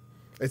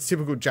 it's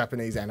typical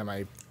Japanese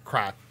anime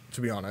crap, to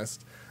be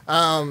honest.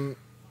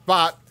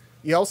 But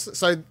you also,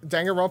 so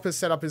Danganronpa's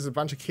set up as a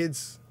bunch of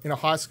kids in a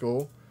high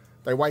school.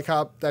 They wake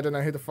up, they don't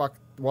know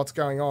what's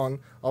going on.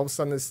 All of a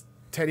sudden, this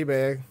teddy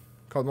bear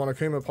called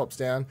Monokuma pops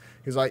down.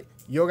 He's like,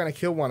 you're going to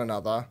kill one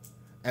another.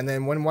 And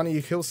then when one of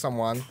you kills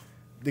someone,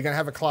 they're going to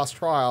have a class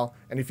trial.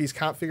 And if he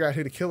can't figure out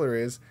who the killer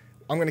is,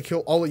 I'm going to kill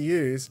all of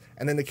yous.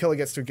 And then the killer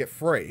gets to get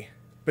free.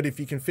 But if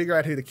you can figure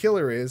out who the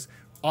killer is,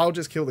 I'll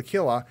just kill the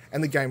killer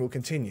and the game will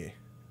continue.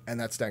 And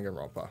that's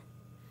Danganronpa.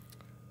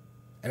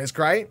 And it's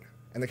great.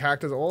 And the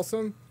characters are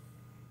awesome.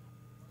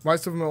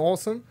 Most of them are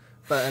awesome.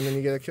 And then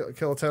you get a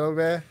kill a teddy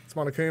bear. It's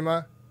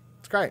Monokuma.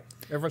 It's great.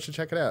 Everyone should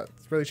check it out.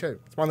 It's really cheap.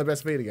 It's one of the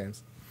best Vita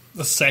games.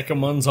 The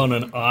second one's on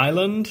an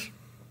island.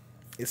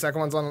 The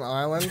second one's on an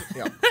island.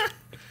 Yeah.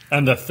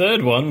 And the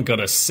third one got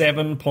a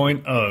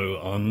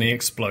 7.0 on the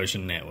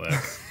Explosion Network.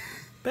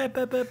 There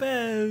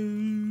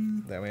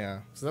we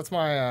are. So that's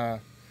my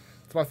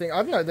thing.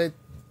 I don't know.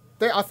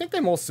 I think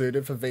they're more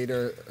suited for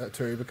Vita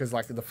 2 because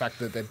like the fact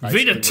that they're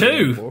basically Vita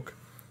 2. Book.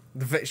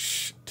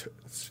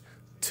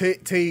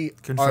 T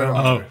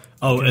Confirmed.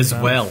 As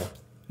well.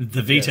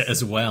 The Vita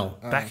as well.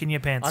 Back in your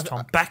pants,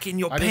 Tom. Back in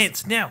your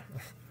pants now.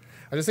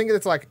 I just think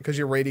it's like because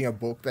you're reading a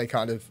book, they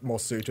kind of more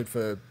suited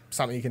for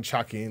something you can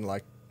chuck in,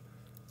 like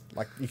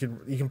you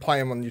can play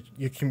them on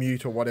your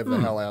commute or whatever the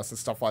hell else and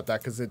stuff like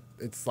that. Because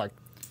it's like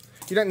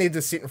you don't need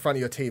to sit in front of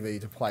your TV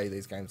to play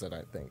these games. I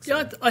don't think. So.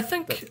 Yeah, I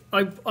think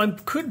I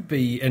could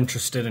be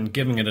interested in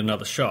giving it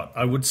another shot.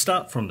 I would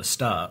start from the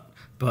start,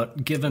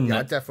 but given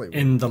that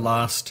in the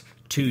last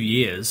 2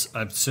 years,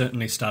 I've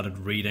certainly started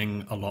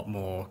reading a lot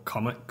more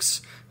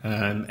comics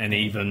and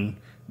even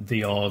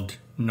the odd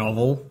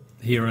novel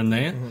here and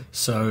there. Mm-hmm.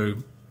 So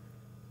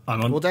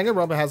I'm on. Well,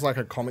 Danganronpa has like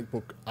a comic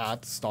book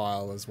art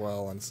style as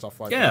well and stuff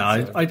like that.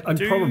 Yeah, I'm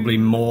probably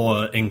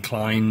more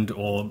inclined,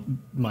 or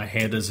my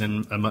head is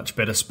in a much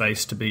better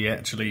space to be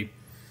actually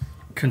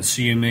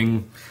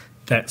consuming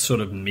that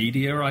sort of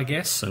media, I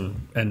guess,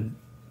 and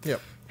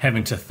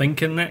having to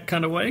think in that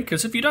kind of way.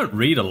 Because if you don't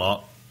read a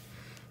lot,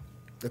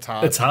 it's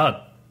hard. It's hard.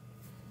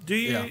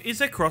 Is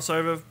there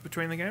crossover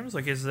between the games?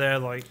 Like, is there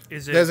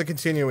There's a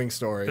continuing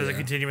story. There's a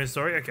continuing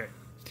story. Okay.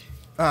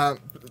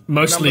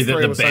 Mostly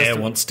that the bear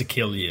wants to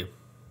kill you.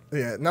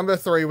 Yeah, number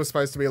 3 was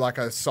supposed to be like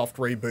a soft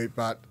reboot,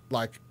 but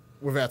like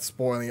without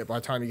spoiling it, by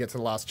the time you get to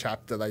the last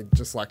chapter, they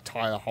just like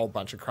tie a whole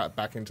bunch of crap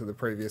back into the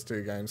previous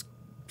 2 games,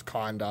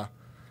 kinda.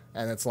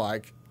 And it's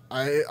like,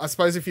 I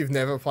suppose if you've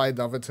never played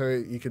the other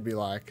 2, you could be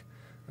like,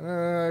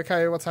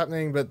 okay, what's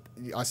happening? But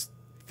I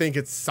think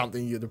it's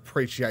something you'd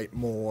appreciate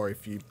more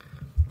if you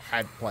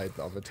had played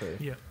the other 2.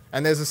 Yeah.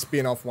 And there's a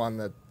spin-off one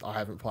that I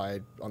haven't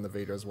played on the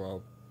Vita as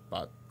well,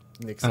 but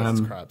Nick says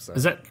it's crap. So.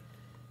 Is that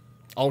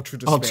Ultra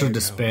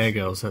Despair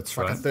Girls? That's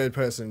right. Like a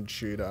third-person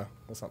shooter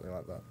or something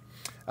like that.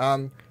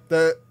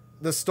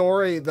 The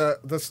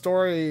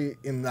story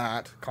in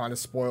that kind of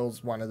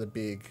spoils one of the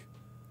big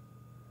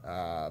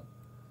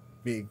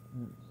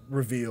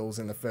reveals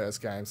in the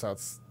first game, so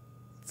it's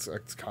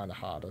kind of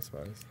hard, I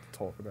suppose, to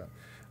talk about.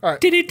 All right.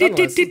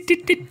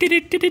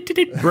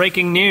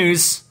 Breaking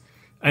news.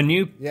 A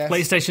new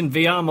PlayStation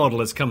VR model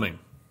is coming.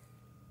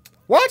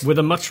 What? With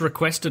a much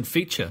requested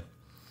feature.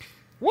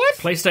 What?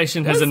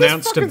 PlayStation has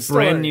announced a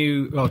brand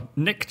new... Oh,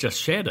 Nick just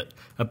shared it.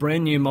 A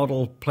brand new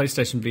model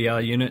PlayStation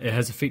VR unit. It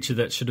has a feature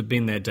that should have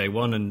been there day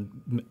one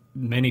and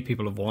many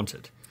people have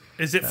wanted.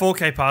 Is it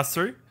 4K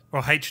pass-through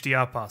or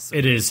HDR pass-through?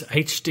 It is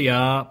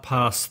HDR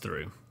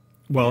pass-through.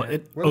 Well,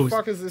 What the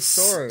fuck is this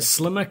story?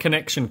 Slimmer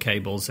connection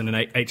cables and an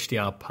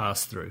HDR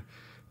pass-through.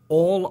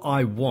 All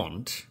I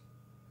want...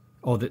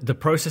 the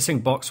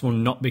processing box will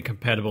not be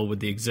compatible with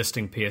the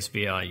existing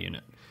PSVR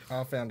unit.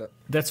 I found it.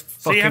 That's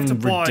So you have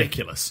fucking to buy-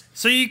 ridiculous.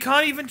 So you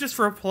can't even just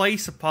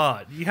replace a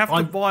part. You have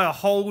to buy a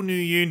whole new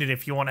unit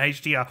if you want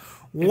HDR.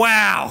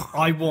 Wow.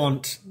 I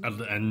want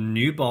a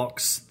new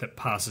box that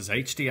passes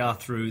HDR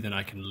through, then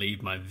I can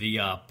leave my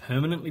VR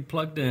permanently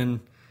plugged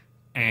in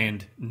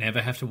and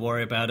never have to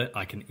worry about it.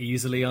 I can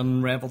easily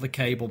unravel the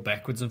cable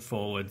backwards and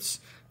forwards.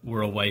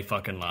 We're away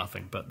fucking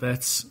laughing. But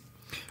that's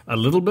a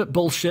little bit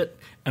bullshit,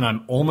 and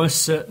I'm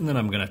almost certain that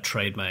I'm going to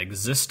trade my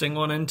existing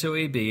one into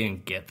EB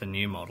and get the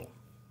new model.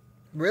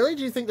 Really?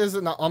 Do you think there's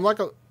enough? I'm like,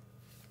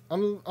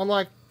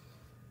 I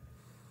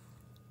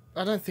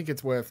don't think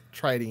it's worth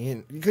trading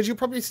in because you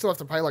probably still have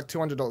to pay like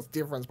 $200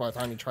 difference by the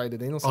time you trade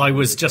it in. Or something. I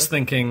was just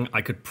thinking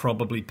I could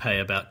probably pay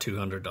about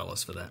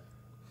 $200 for that.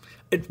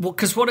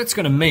 Because what it's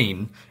going to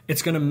mean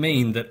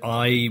that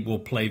I will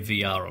play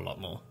VR a lot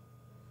more.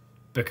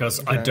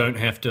 Because I don't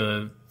have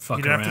to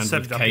fuck around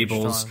with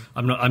cables.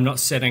 I'm not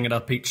setting it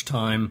up each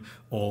time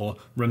or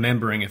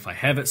remembering if I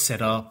have it set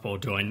up or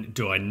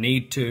do I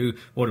need to?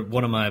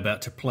 What am I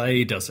about to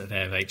play? Does it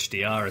have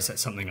HDR? Is that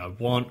something I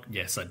want?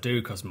 Yes, I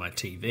do because of my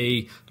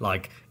TV.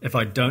 Like, if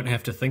I don't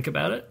have to think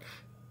about it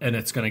and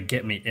it's going to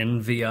get me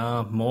in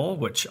VR more,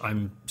 which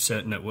I'm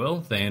certain it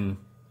will, then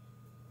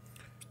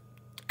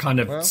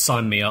kind of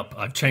sign me up.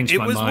 I've changed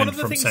my mind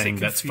from saying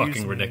that's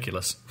fucking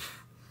ridiculous.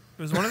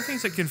 It was one of the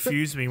things that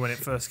confused me when it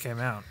first came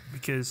out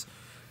because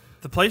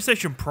the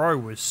PlayStation Pro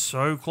was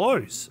so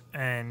close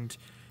and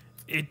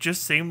it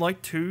just seemed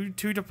like two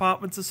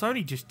departments of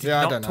Sony just did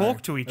not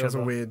talk to each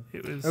other.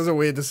 It was a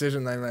weird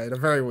decision they made, a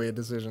very weird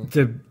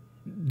decision.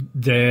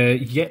 They're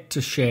yet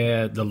to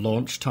share the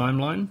launch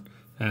timeline,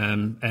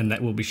 and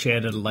that will be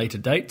shared at a later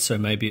date, so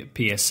maybe at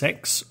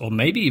PSX or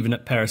maybe even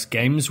at Paris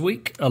Games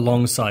Week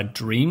alongside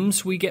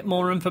Dreams we get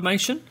more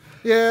information.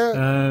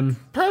 Yeah,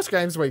 Paris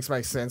Games Week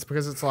makes sense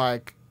because it's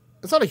like,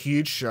 it's not a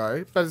huge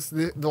show, but it's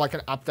like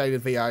an updated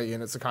VR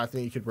unit. It's the kind of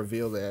thing you could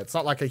reveal there. It's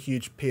not like a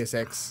huge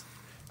PSX.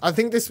 I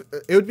think it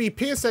would be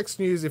PSX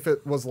news if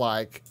it was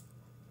like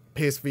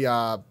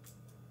PSVR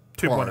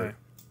 2.0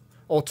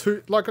 or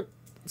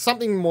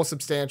something more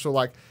substantial.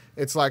 Like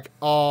it's like,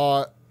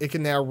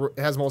 it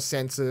has more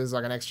sensors,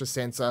 like an extra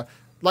sensor.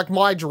 Like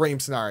my dream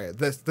scenario,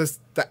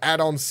 the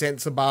add-on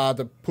sensor bar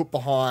that put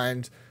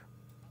behind.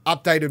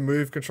 Updated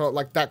move control,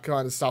 like that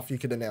kind of stuff you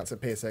could announce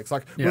at PSX.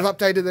 Like, we've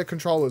updated the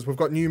controllers. We've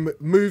got new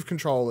move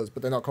controllers,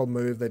 but they're not called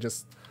move. They're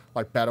just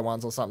like better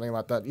ones or something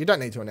like that. You don't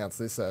need to announce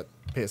this at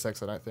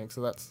PSX, I don't think.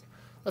 So that's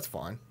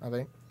fine, I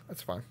think.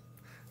 That's fine.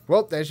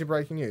 Well, there's your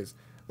breaking news.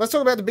 Let's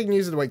talk about the big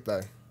news of the week,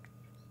 though.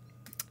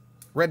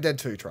 Red Dead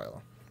 2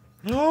 trailer.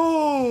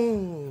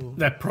 Oh!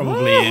 That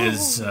probably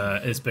is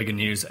bigger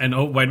news. And,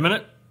 oh, wait a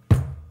minute.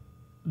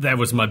 That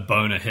was my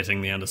boner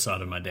hitting the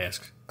underside of my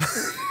desk.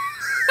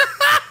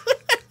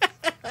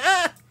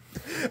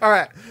 All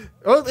right.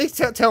 Well,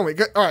 tell me.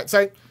 All right.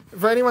 So,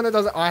 for anyone that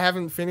doesn't, I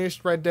haven't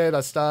finished Red Dead.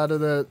 I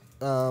started it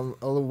a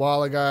little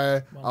while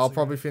ago. I'll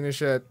probably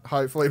finish it,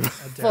 hopefully,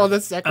 before the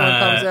second one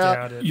comes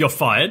out. You're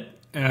fired.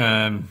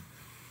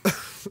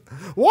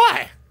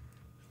 Why?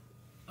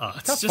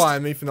 Can't fire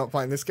me for not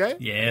playing this game.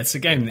 Yeah, it's a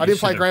game that I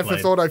didn't play Grand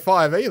Theft Auto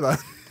 5 either.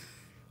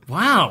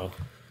 Wow.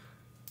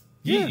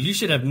 You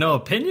should have no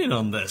opinion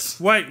on this.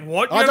 Wait,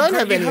 what? I don't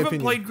have any opinion. You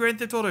haven't played Grand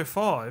Theft Auto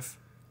 5?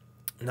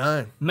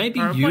 No. Maybe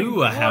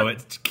you are how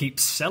it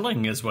keeps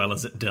selling as well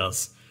as it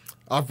does.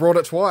 I've brought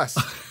it twice.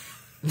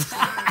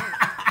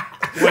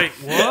 Wait,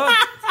 what?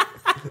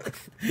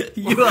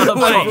 You are the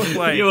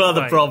problem. You are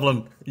the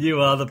problem.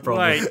 You are the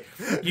problem.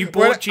 Wait, you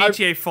bought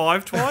GTA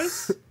 5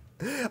 twice?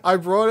 I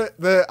brought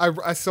it.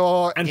 I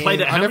saw and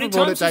played it. How I never many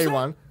brought times it day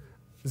one.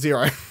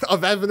 0. I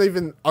haven't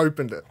even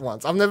opened it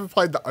once. I've never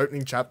played the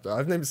opening chapter.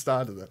 I've never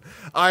started it.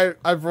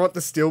 I brought the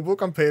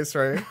Steelbook on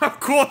PS3. Of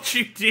course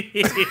you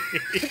did.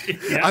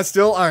 Yeah. I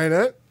still own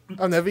it.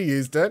 I've never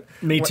used it.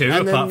 Me too.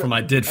 Apart from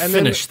I did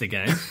finish the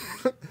game.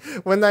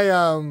 When they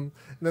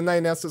then they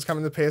announced it was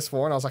coming to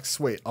PS4, and I was like,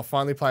 sweet, I'll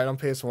finally play it on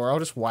PS4. I'll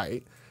just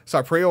wait. So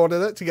I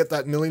pre-ordered it to get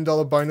that $1 million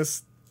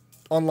bonus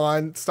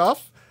online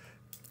stuff.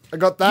 I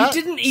got that.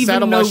 You didn't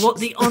even know what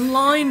the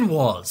online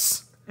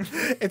was.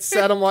 It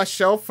sat on my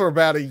shelf for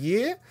about a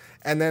year,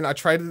 and then I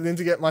traded it in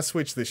to get my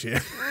Switch this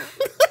year.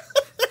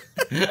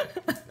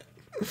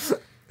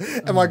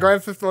 And my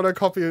Grand Theft Auto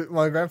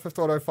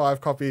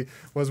 5 copy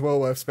was well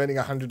worth spending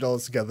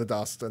 $100 to get the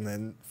dust and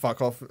then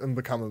fuck off and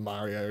become a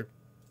Mario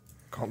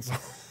console.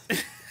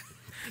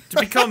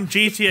 To become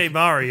GTA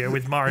Mario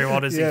with Mario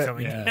Odyssey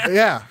coming out.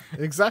 Yeah,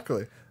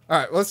 exactly. All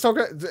right, let's talk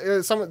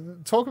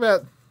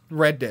about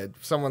Red Dead.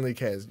 Someone who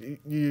cares.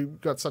 You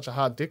got such a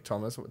hard dick,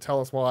 Thomas.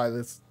 Tell us why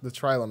the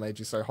trailer made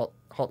you so hot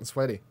and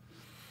sweaty.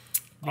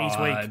 Knees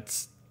weak.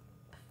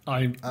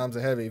 Arms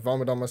are heavy.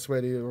 Vomit on my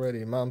sweaty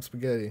already. Mom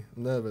spaghetti.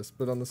 Nervous,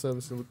 but on the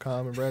surface I look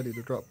calm and ready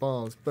to drop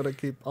bombs. But I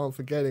keep on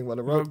forgetting what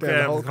I wrote down.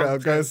 The whole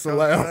crowd goes so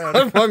loud.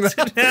 Now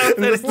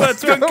that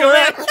words won't come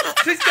out.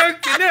 Just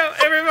joking now.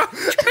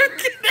 Everyone's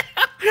joking now.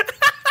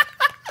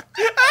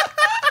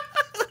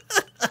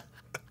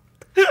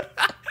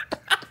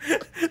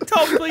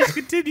 Tom, please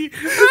continue.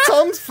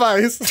 Tom's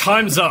face.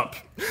 Time's up.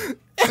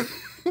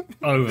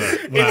 over.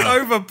 Wow. It's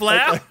over,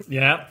 Blau.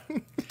 Yeah.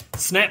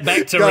 Snap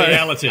back to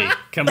reality.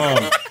 Come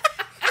on.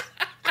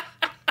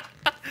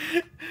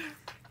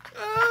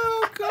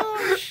 Oh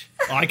gosh.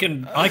 I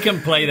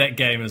can play that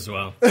game as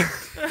well.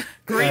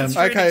 Green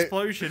screen okay.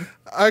 explosion.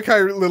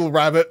 Okay, little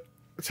rabbit,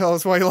 tell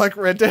us why you like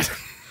Red Dead.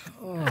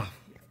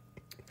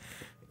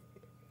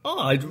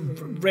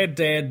 Red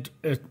Dead,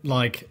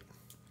 like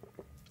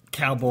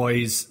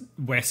cowboys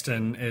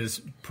western,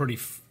 is pretty.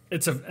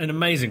 It's an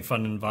amazing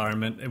fun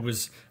environment. It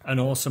was an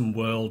awesome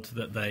world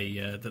that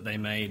they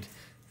made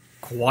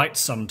quite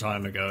some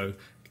time ago.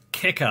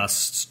 Kick-ass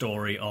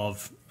story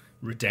of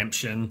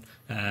redemption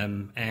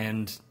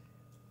and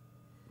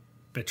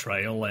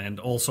betrayal and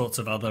all sorts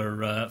of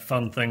other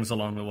fun things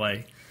along the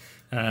way.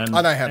 I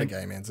know how the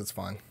game ends. It's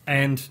fine.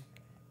 And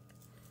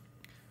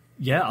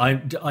yeah,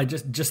 I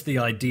just the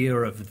idea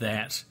of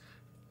that,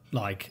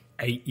 like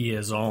 8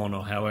 years on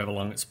or however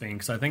long it's been,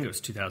 because I think it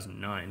was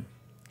 2009.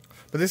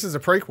 But this is a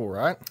prequel,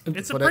 right?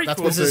 It's a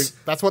prequel.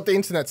 That's what the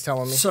internet's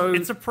telling me. So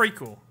It's a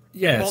prequel.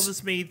 yes. It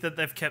bothers me that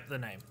they've kept the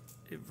name.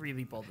 It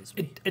really bothers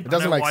me. It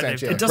doesn't make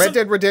sense. Yeah. It doesn't- Red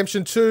Dead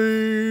Redemption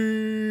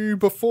 2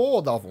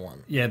 before the other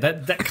one. Yeah,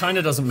 that kind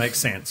of doesn't make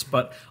sense,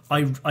 but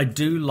I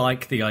do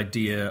like the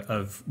idea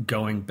of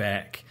going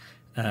back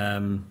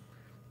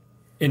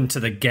into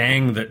the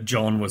gang that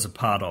John was a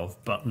part of,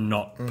 but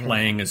not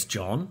playing as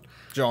John.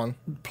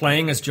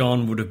 Playing as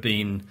John would have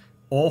been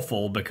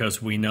awful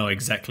because we know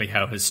exactly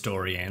how his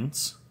story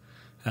ends.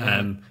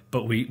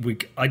 But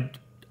I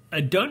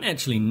don't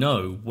actually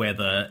know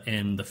whether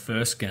in the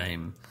first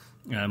game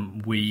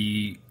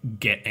we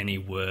get any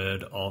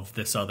word of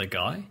this other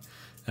guy.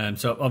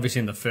 So obviously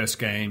in the first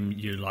game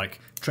you're like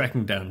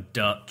tracking down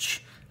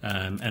Dutch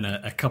and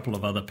a couple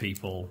of other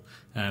people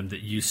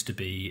that used to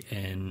be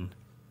in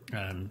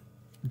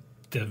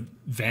the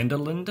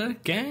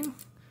Vanderlinde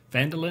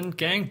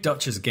gang,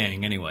 Dutch's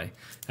gang anyway.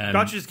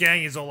 Dutch's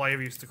gang is all I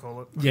ever used to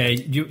call it. Yeah,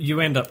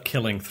 you end up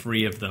killing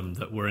 3 of them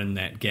that were in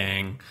that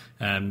gang.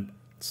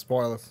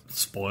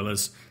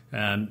 Spoilers.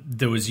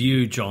 There was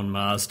you, John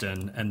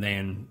Marsden, and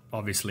then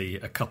obviously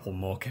a couple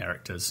more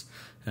characters.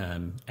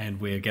 And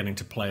we're getting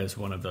to play as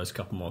one of those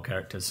couple more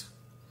characters.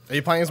 Are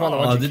you playing as one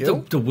of the ones you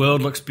killed? The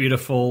world looks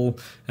beautiful.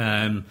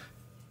 Bank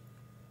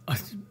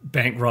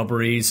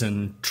robberies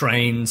and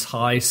trains,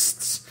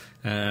 heists.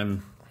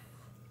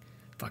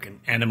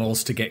 Fucking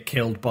animals to get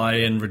killed by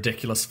in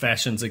ridiculous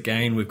fashions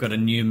again. We've got a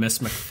new Miss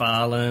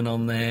McFarlane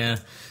on there.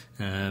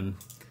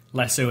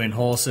 Lassoing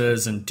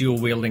horses and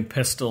dual-wielding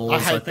pistols. I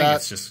think that.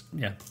 It's just,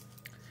 yeah.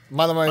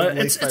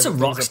 It's a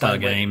Rockstar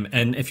game,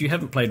 and if you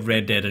haven't played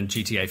Red Dead and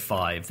GTA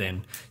 5,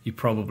 then you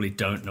probably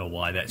don't know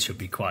why that should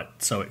be quite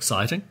so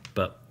exciting,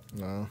 but...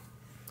 No.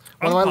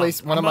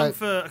 I'm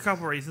for a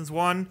couple of reasons.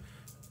 One,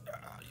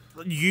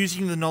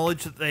 using the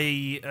knowledge that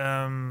they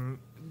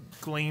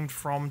gleaned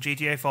from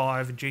GTA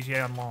 5 and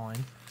GTA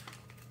Online,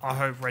 I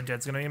hope Red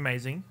Dead's going to be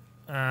amazing.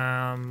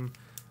 I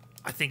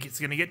think it's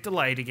going to get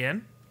delayed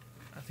again.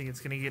 I think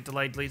it's going to get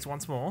delayed at least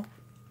once more.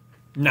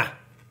 Nah.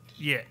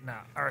 Yeah,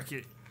 nah. I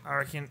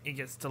reckon it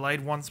gets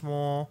delayed once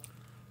more.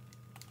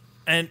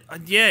 And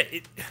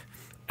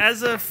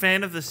as a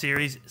fan of the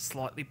series, it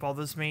slightly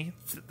bothers me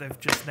that they've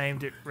just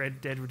named it Red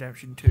Dead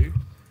Redemption 2.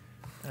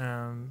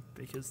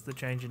 Because the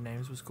change in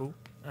names was cool.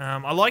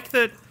 I like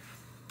that.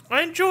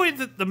 I enjoy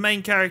that the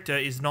main character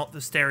is not the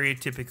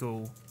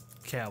stereotypical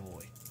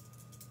cowboy.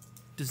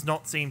 Does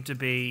not seem to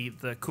be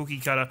the cookie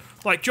cutter.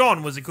 Like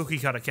John was a cookie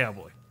cutter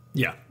cowboy.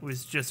 Yeah.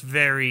 Was just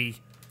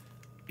very.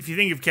 If you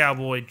think of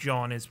cowboy,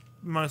 John is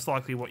most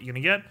likely what you're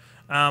going to get.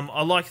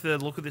 I like the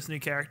look of this new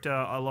character.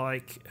 I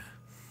like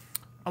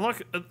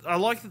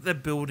that they're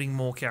building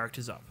more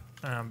characters up.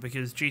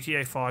 Because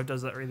GTA 5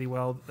 does that really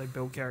well. They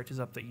build characters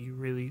up that you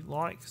really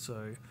like.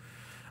 So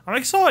I'm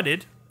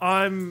excited.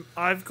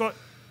 I've got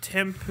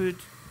tempered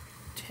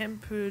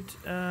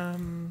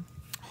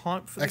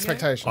hype for the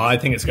expectations. I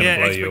think it's going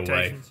to blow you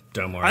away.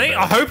 Don't worry.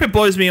 I hope it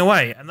blows me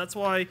away, and that's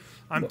why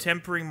I'm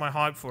tempering my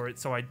hype for it,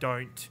 so I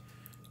don't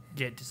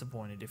get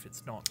disappointed if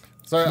it's not.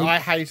 So I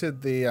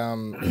hated the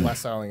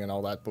lassoing and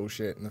all that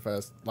bullshit in the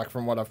first, like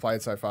from what I've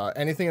played so far.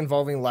 Anything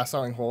involving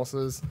lassoing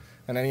horses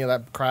and any of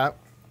that crap.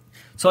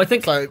 So I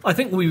think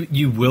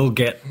you will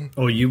get,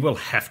 or you will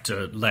have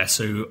to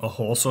lasso a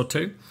horse or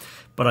two,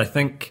 but I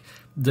think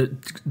the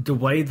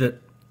way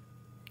that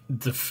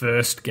the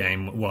first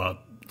game, well,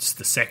 it's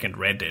the second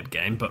Red Dead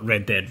game, but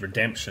Red Dead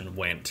Redemption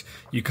went,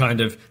 you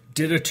kind of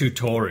did a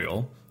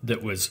tutorial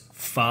that was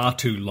far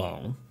too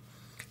long.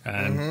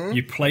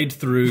 You played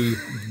through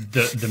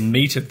the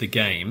meat of the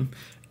game,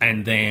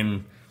 and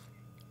then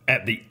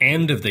at the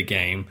end of the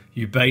game,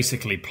 you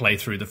basically play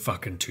through the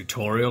fucking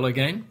tutorial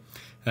again,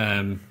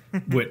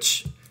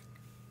 which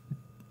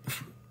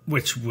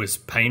was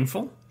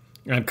painful.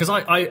 Because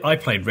I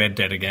played Red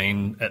Dead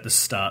again at the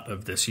start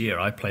of this year.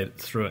 I played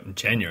through it in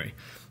January.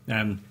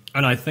 And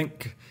I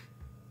think,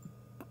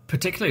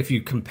 particularly if you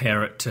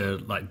compare it to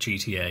like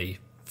GTA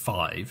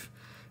 5,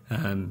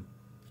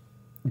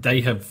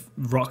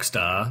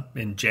 Rockstar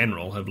in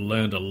general have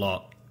learned a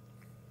lot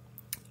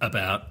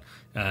about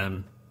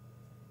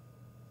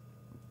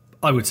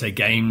I would say,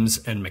 games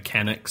and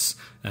mechanics,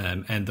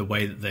 and the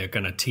way that they're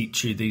going to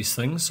teach you these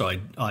things. So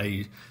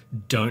I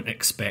don't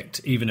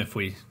expect, even if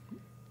we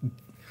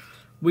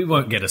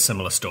won't get a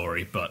similar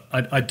story, but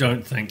I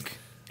don't think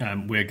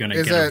we're going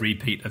to get a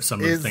repeat of some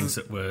of the things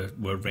that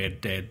were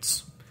Red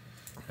Dead's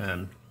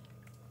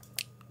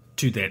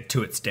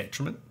to its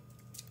detriment.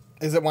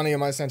 Is it one of your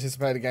most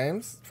anticipated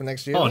games for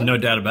next year? Oh, no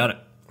doubt about it.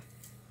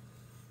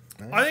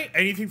 I think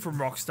anything from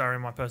Rockstar,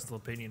 in my personal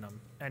opinion, I'm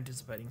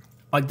anticipating.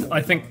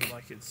 I think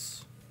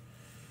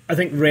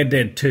Red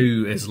Dead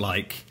 2 is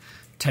like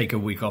take a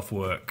week off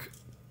work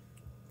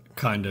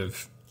kind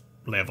of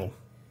level.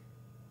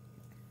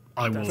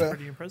 That's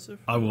pretty impressive.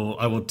 I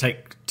will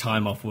take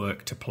time off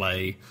work to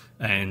play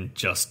and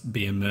just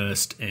be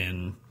immersed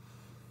in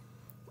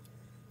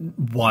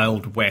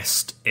Wild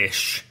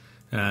West-ish.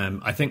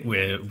 I think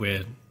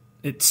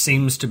it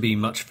seems to be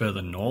much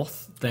further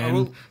north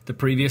than the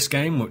previous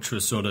game, which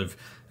was sort of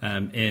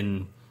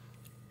in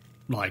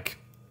like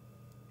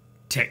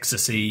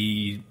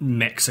Texas-y,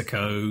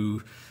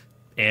 Mexico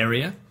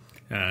area.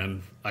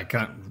 I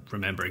can't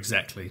remember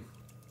exactly.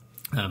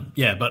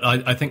 But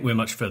I think we're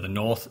much further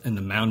north in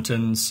the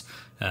mountains,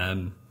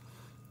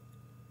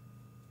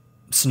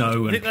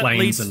 snow and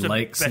plains and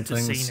lakes and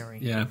things. Scenery,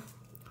 yeah,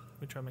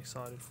 which I'm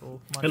excited for.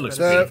 It looks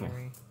beautiful.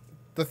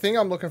 The thing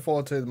I'm looking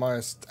forward to the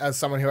most, as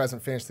someone who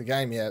hasn't finished the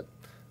game yet,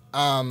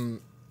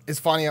 is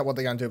finding out what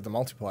they're going to do with the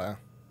multiplayer.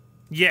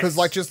 Yes, because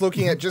like just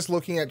looking at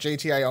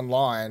GTA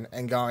Online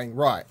and going,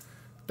 right,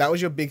 that was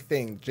your big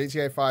thing.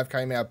 GTA 5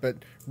 came out, but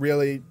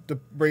really the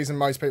reason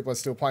most people are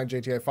still playing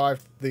GTA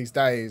 5 these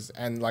days,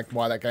 and like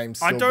why that game's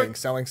still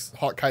selling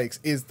hotcakes,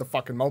 is the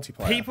fucking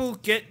multiplayer. People,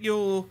 get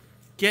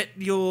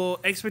your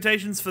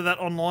expectations for that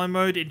online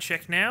mode in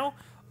check now.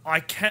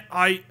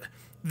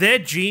 They're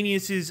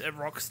geniuses at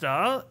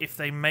Rockstar if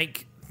they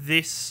make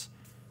this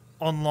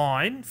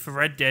online for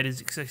Red Dead as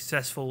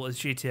successful as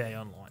GTA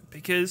Online,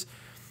 because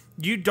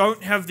you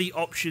don't have the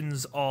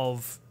options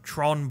of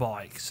Tron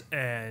bikes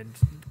and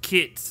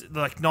kits,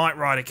 like Knight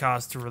Rider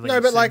cars to release. No,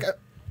 but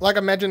like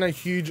imagine a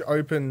huge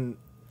open...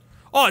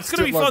 Oh, it's going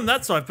to be fun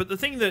that side, but the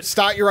thing that...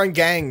 Start your own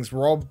gangs,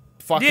 rob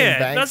fucking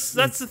banks.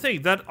 That's the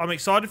thing. That I'm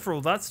excited for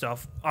all that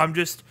stuff.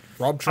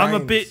 Rob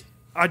trains.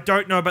 I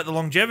don't know about the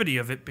longevity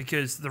of it,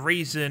 because the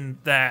reason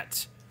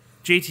that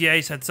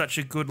GTA's had such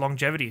a good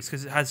longevity is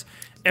because it has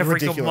every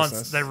couple of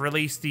months they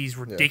release these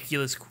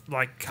ridiculous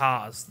like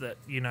cars that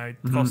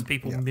cost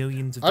people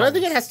millions of dollars. I don't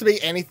think it has to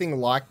be anything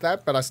like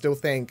that, but I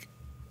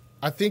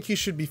think you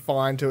should be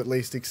fine to at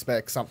least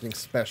expect something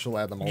special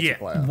out of the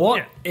multiplayer.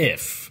 What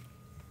if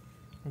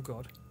oh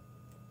god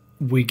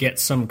we get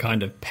some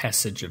kind of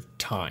passage of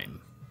time?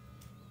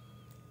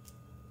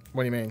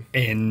 What do you mean?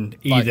 In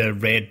either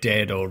Red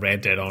Dead or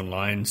Red Dead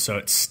Online, so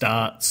it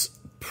starts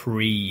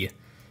pre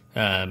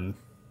Red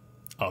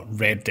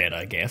Dead,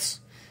 I guess.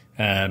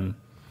 And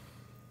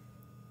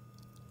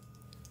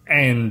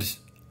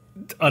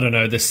I don't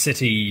know, the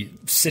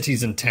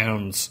cities and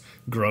towns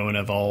grow and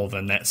evolve,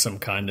 and that's some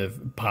kind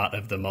of part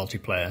of the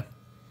multiplayer.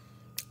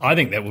 I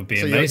think that would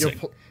be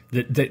amazing.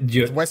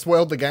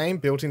 Westworld, the game,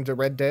 built into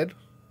Red Dead?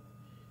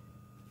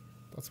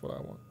 That's what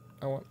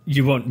I want.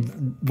 You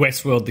want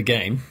Westworld, the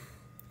game?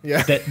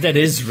 Yeah. That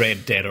is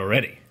Red Dead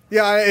already.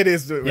 Yeah, it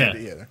is.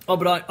 Yeah. Oh,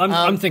 but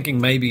I'm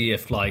thinking maybe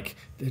if like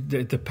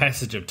the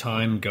passage of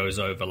time goes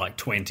over like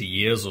 20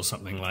 years or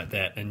something like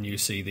that, and you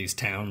see these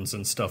towns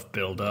and stuff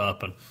build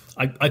up, and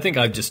I think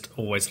I just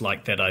always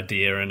liked that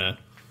idea in a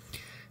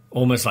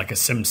almost like a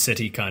Sim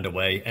City kind of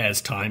way.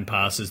 As time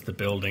passes, the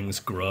buildings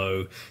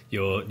grow,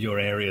 your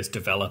areas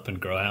develop and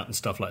grow out and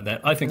stuff like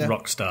that. I think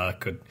Rockstar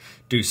could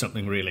do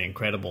something really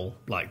incredible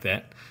like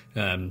that.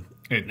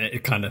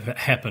 It kind of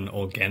happen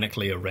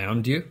organically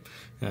around you.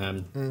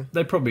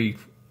 They probably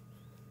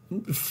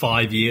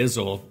 5 years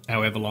or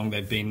however long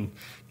they've been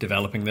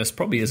developing this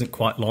probably isn't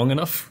quite long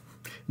enough,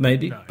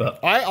 maybe. No.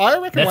 But I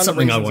reckon that's one of the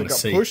something I reasons want it to got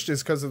see. Pushed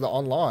is because of the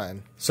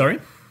online. Sorry?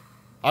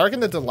 I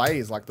reckon the delay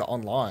is like the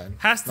online.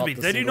 Has to be.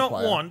 They do not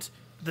want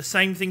the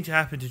same thing to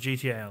happen to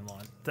GTA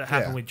Online that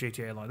happened with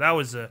GTA Online.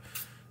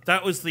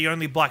 That was the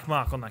only black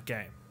mark on that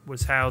game,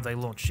 was how they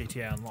launched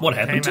GTA Online. What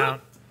happened to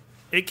it?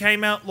 It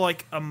came out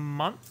like a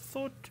month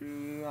or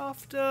two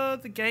after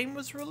the game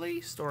was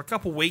released, or a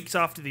couple weeks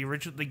after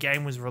the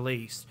game was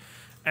released,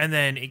 and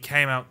then it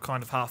came out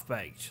kind of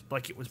half-baked.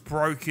 Like, it was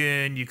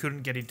broken, you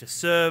couldn't get into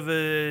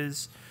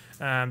servers,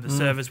 the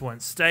servers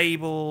weren't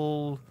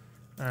stable.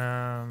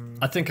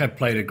 I think I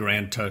played a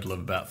grand total of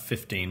about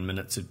 15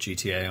 minutes of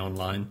GTA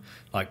Online.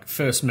 Like,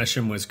 first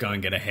mission was go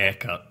and get a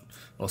haircut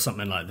or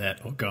something like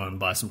that, or go and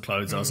buy some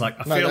clothes. I was like,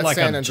 I feel like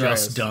I've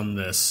just done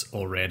this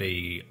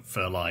already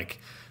for like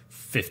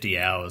 50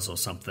 hours or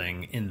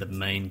something in the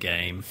main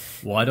game.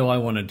 Why do I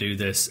want to do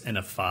this in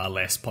a far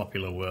less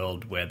popular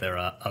world where there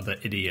are other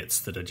idiots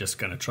that are just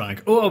going to try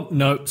and... Oh,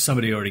 no,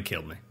 somebody already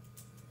killed me.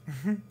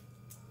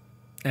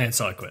 And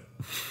so I quit.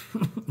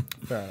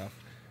 Fair enough.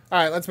 All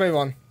right, let's move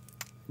on.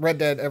 Red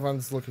Dead,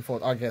 everyone's looking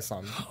forward. I guess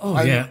I'm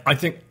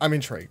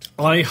intrigued.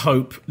 I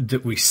hope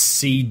that we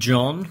see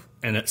John,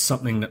 and it's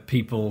something that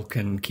people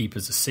can keep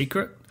as a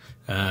secret.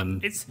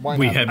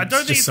 We have I don't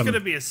think it's some- going to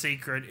be a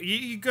secret.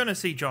 You're going to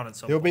see John at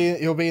some He'll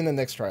point. be in the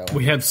next trailer.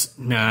 We have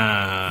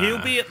nah. He'll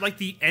be at like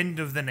the end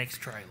of the next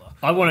trailer.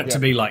 I want it to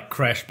be like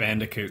Crash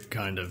Bandicoot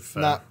kind of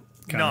Nah.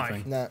 kind of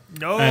thing. No,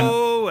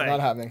 No way. not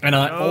happening. And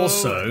I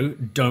also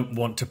don't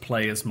want to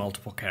play as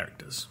multiple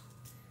characters.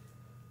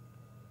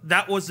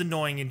 That was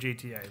annoying in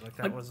GTA. Like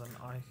that wasn't.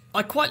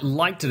 I quite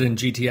liked it in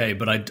GTA,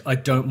 but I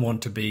don't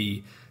want to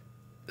be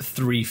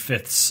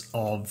 3/5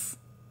 of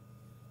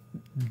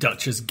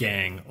Dutch's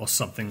gang or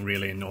something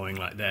really annoying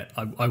like that.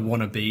 I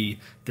want to be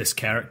this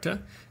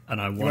character,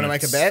 and I want to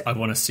make a bet? I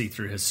want to see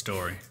through his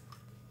story.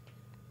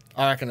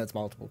 I reckon it's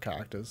multiple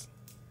characters.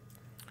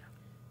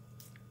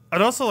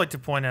 I'd also like to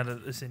point out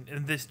at this in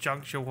this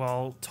juncture,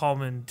 while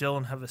Tom and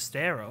Dylan have a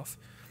stare off,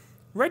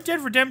 Red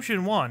Dead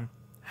Redemption 1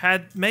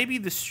 had maybe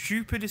the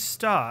stupidest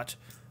start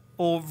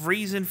or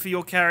reason for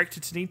your character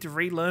to need to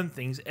relearn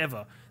things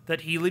ever.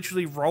 That he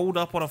literally rolled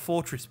up on a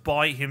fortress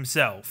by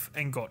himself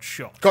and got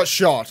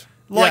shot.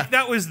 Like,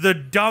 that was the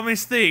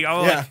dumbest thing. I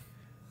was like,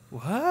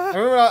 what? I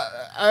remember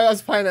I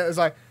was playing it, it was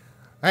like,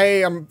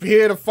 hey, I'm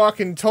here to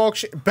fucking talk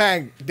shit.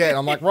 Bang, dead.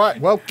 I'm like, right,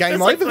 well, game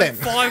There's over like then.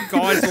 5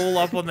 guys all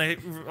up on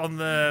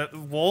the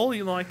wall.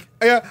 You're like,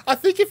 Yeah, I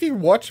think if you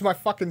watch my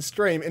fucking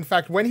stream, in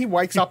fact, when he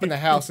wakes up in the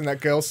house and that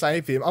girl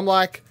saved him, I'm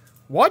like,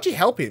 why'd you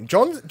help him?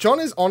 John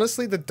is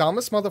honestly the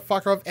dumbest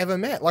motherfucker I've ever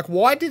met. Like,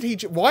 why did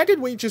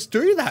we just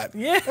do that?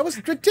 Yeah. That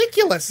was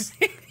ridiculous.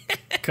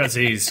 Because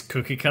he's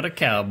cookie cutter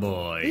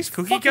cowboy. He's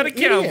cookie fucking cutter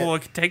idiot. cowboy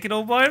can take it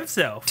all by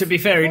himself. To be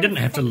fair, he didn't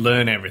have to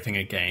learn everything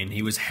again.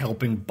 He was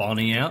helping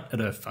Bonnie out at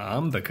her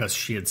farm because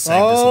she had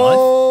saved his life.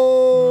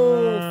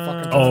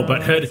 Fucking Oh,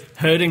 but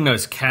herding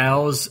those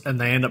cows and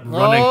they end up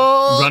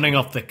running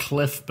off the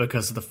cliff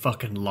because of the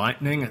fucking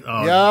lightning. Oh,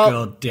 Yep.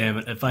 god damn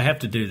it. If I have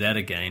to do that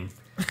again,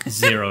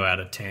 0 out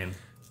of 10.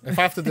 If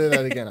I have to do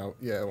that again,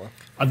 well.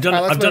 I've done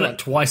Alright, let's I've done move on. it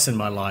twice in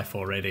my life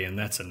already, and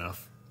that's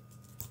enough.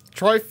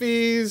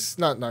 Trophies.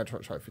 No,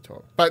 trophy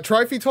talk. But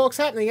trophy talk's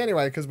happening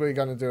anyway because we're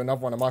going to do another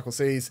one of Michael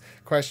C's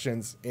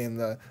questions in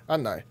the. I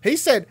don't know. He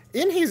said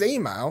in his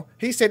email,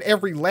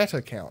 every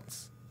letter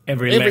counts.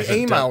 Every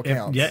email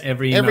counts. Yeah,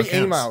 every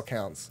email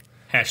counts.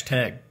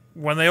 Hashtag.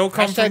 When they all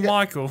come Hashtag- from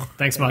Michael.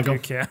 Thanks, Michael.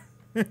 Okay.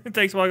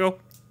 Thanks, Michael.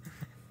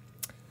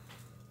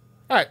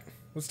 All right,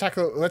 let's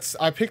tackle.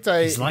 I picked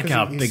a. He's like 'cause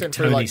our he big sent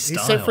through, Tony like,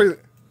 style.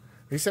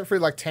 He sent through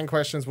like 10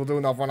 questions. We'll do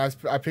another one.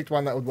 I picked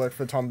one that would work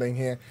for Tom being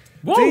here.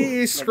 Whoa, Do you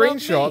use what about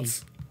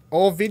screenshots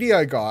or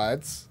video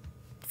guides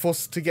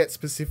to get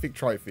specific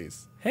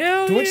trophies?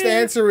 Hell To yeah. which the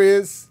answer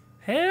is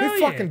Hell who yeah.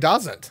 fucking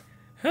doesn't?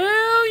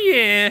 Hell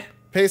yeah.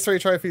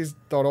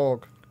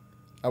 PS3trophies.org.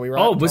 Are we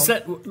right? Oh, was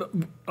Tom?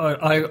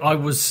 that... I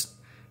was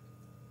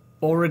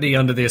already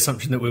under the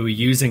assumption that we were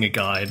using a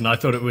guide, and I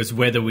thought it was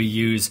whether we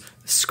use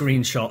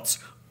screenshots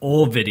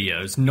or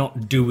videos,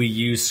 not do we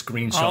use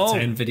screenshots Oh.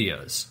 and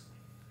videos.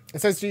 It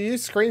says, do you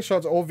use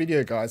screenshots or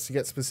video guides to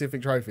get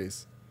specific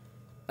trophies?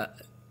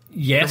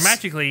 Yes.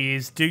 Grammatically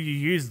is, do you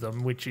use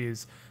them? Which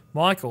is,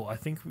 Michael, I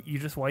think you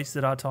just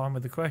wasted our time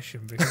with the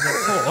question because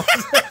of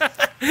course.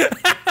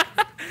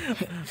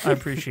 I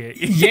appreciate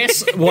you.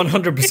 Yes,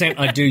 100%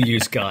 I do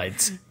use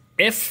guides.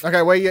 If...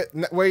 Okay, where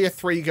are your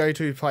 3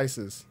 go-to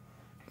places?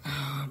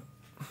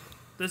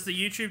 Does the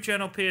YouTube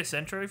channel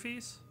PSN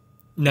Trophies?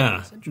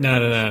 No.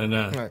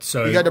 No.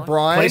 So You go to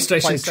Brian,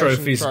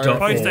 PlayStationTrophies.org.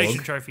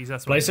 PlayStation Trophies,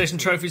 that's what it is.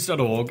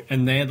 PlayStationTrophies.org,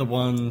 and they're the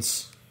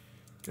ones...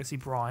 Go see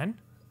Brian.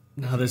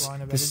 No, there's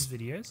Brian about his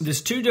videos.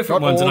 there's 2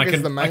 different ones, and .org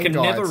is the I main can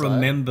guide never site.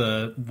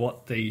 remember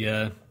what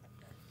the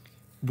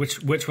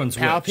which one's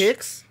Power which.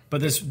 picks? But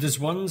there's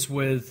ones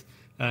with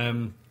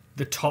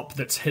the top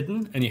that's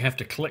hidden, and you have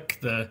to click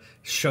the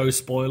show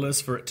spoilers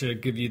for it to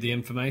give you the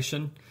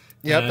information.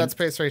 Yep, that's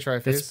PS3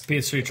 trophies. That's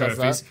PS3 It does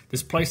trophies. that.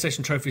 There's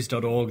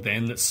PlayStationTrophies.org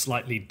then that's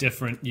slightly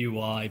different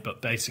UI,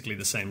 but basically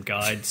the same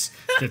guides.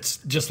 That's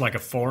just like a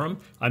forum.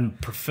 I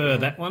prefer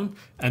that one.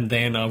 And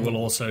then I will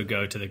also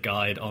go to the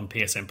guide on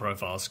PSN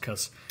Profiles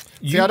because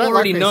you I don't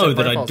already like know PSN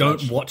that I Profiles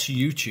don't much. watch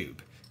YouTube.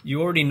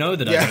 You already know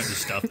that I Yeah. don't do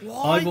stuff.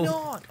 Why I will,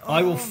 not?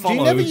 I will Do follow.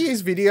 you never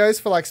use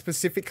videos for like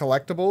specific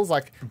collectibles?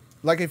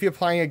 Like if you're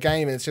playing a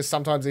game and it's just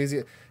sometimes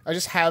easier. I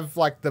just have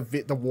like the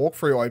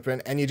walkthrough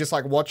open and you just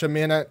like watch a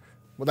minute.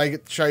 They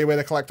show you where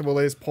the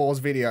collectible is, pause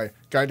video,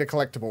 go to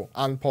collectible,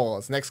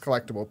 unpause, next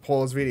collectible,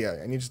 pause video,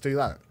 and you just do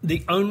that.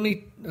 The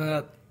only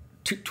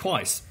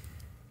twice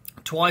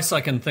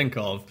I can think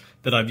of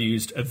that I've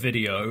used a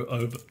video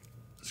over.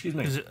 Excuse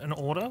me. Is it an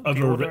order? Over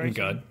The a order written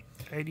guide.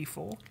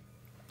 84?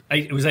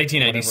 It was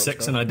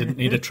 1886, and I didn't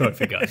need a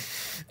trophy guide.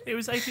 It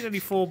was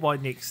 1884 by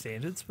Nick's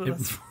standards, but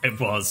that's It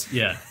was,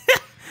 yeah.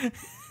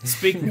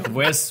 Speaking of,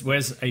 where's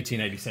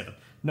 1887?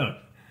 No.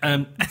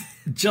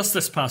 Just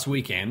this past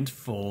weekend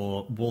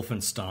for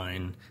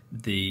Wolfenstein,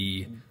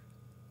 the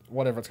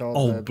Whatever it's called.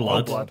 Old the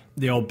Blood,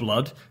 the Old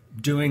Blood,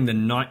 doing the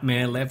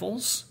nightmare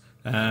levels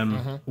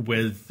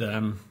with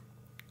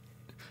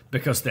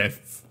because they're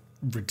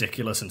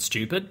ridiculous and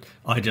stupid.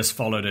 I just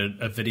followed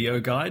a video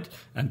guide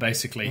and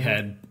basically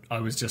I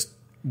was just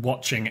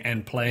watching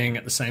and playing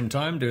at the same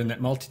time, doing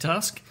that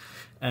multitask.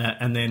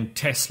 and then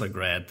Tesla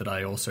Grad that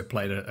I also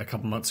played a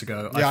couple months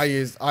ago. Yeah,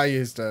 I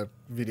used a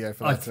video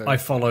for that too. I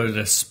followed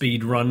a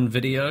speed run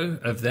video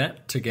of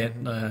that to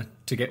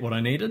get what I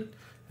needed.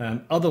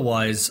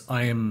 Otherwise,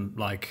 I'm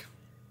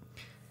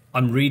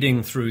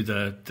reading through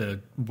the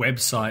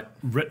website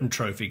written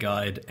trophy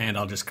guide, and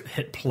I'll just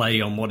hit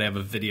play on whatever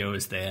video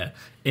is there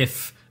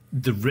if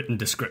the written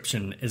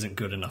description isn't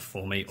good enough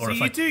for me. Or so if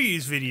you do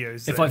use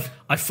videos. If then.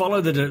 I follow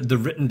the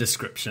written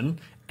description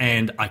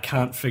and I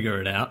can't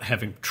figure it out,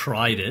 having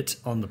tried it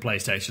on the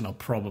PlayStation, I'll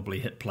probably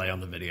hit play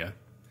on the video.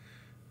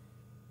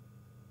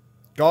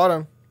 Got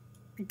him.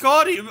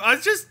 I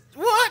just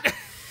what?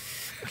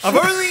 I've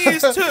only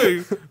used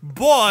 2,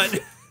 but.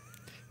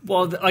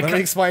 Well, I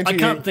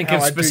can't think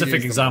of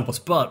specific examples,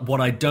 them. but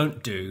what I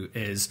don't do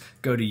is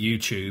go to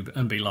YouTube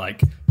and be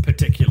like,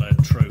 particular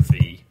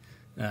trophy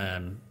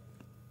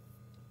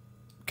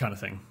kind of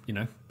thing, you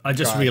know? I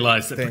just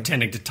realised that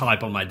pretending to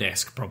type on my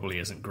desk probably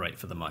isn't great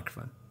for the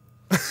microphone.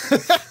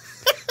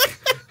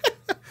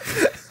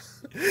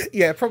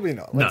 Yeah, probably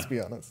not, let's be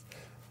honest.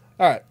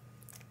 All right.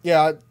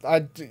 Yeah,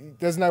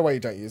 there's no way you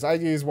don't use. I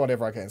use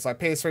whatever I can. It's like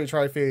PS3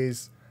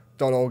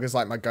 trophies.org is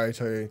like my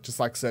go-to. Just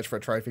like search for a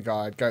trophy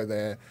guide, go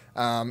there.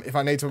 If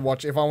I want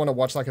to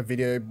watch like a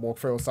video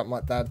walkthrough or something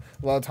like that,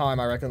 a lot of time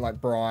I reckon like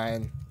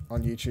Brian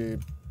on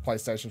YouTube,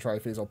 PlayStation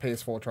trophies or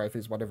PS4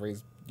 trophies, whatever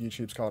his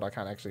YouTube's called, I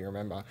can't actually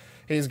remember.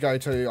 His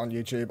go-to on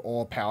YouTube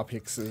or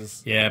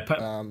PowerPix's. Yeah,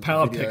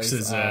 PowerPix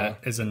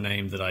is a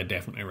name that I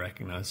definitely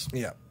recognise.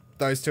 Yeah,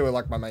 those two are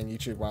like my main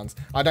YouTube ones.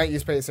 I don't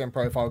use PSN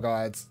profile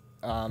guides.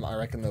 I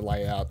reckon the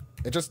layout,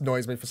 it just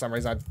annoys me for some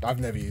reason. I've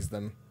never used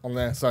them on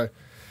there, so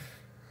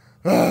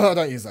I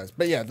don't use those.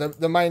 But yeah,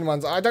 the main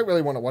ones, I don't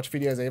really want to watch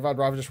videos either. I'd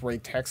rather just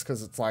read text,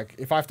 because it's like,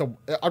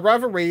 I'd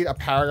rather read a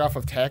paragraph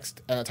of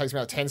text and it takes me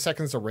about 10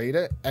 seconds to read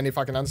it, and if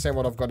I can understand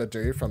what I've got to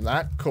do from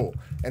that, cool.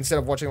 Instead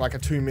of watching like a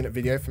 2-minute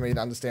video for me to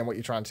understand what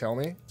you're trying to tell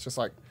me. It's just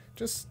like,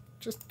 just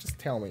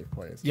tell me,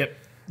 please. Yep.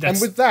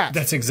 And with that,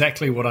 that's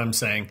exactly what I'm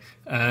saying.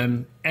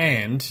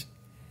 And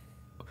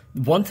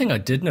one thing I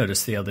did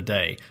notice the other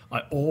day,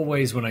 I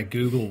always, when I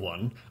Google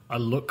one, I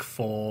look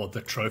for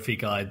the trophy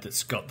guide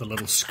that's got the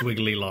little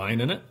squiggly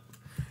line in it.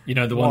 You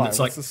know, the one that's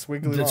like that's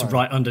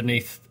right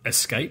underneath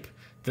escape.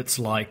 That's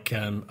like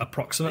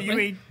approximately. You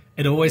mean,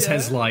 it always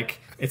has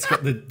like, it's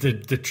got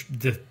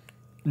the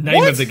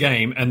name of the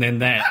game and then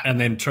that and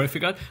then trophy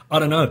guide. I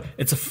don't know.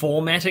 It's a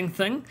formatting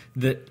thing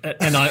that,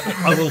 and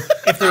I will,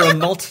 if there are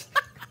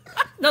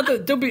no,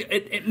 there'll be.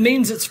 It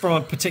means it's from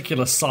a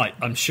particular site,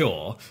 I'm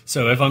sure.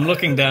 So if I'm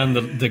looking down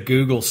the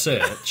Google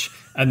search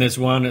and there's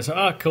one, it's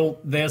cool.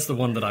 There's the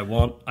one that I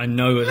want. I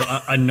know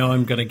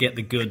I'm going to get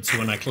the goods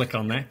when I click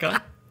on that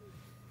guy.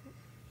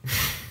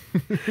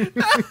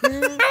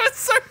 That was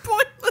so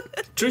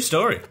pointless. True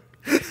story.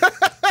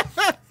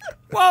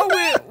 While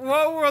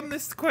we're on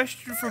this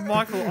question from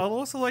Michael, I'll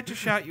also like to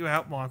shout you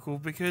out, Michael,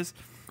 because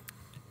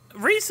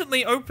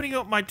recently opening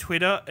up my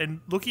Twitter and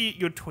looking at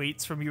your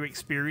tweets from you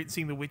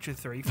experiencing The Witcher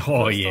 3 for the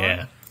first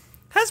time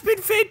has been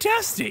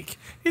fantastic.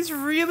 It's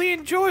really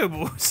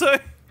enjoyable. So,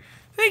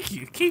 thank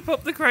you. Keep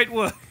up the great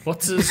work.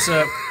 What's his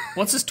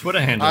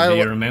Twitter handle? Do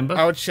you remember?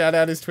 I would shout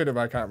out his Twitter,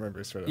 but I can't remember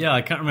his Twitter. Yeah,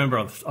 I can't remember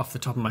off the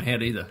top of my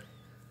head either.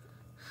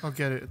 I'll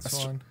get it.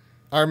 It's fine.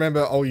 I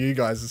remember all you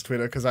guys'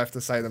 Twitter because I have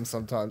to say them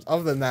sometimes.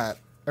 Other than that,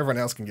 everyone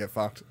else can get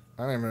fucked.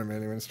 I don't remember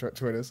anyone's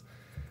Twitters.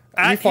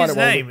 At his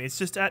name. It's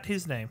just at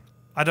his name.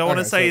 I don't want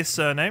to say his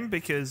surname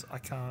because I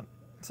can't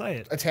say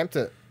it. Attempt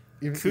it.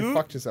 You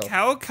fucked yourself.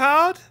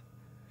 Cowcard?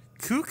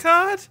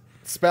 Coocard?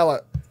 Spell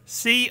it.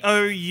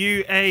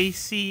 Couacaud?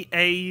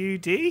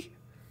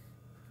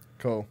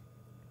 Cool.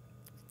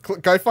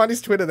 Go find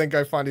his Twitter, then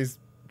go find his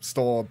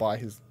store, buy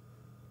his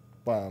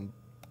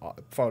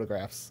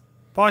photographs.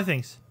 Buy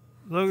things.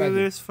 Look at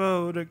this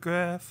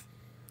photograph.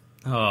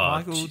 Oh,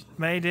 Michael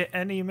made it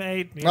and he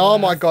made me. Oh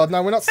my god,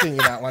 no, we're not singing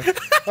that one.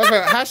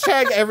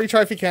 Hashtag every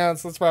trophy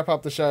counts. Let's wrap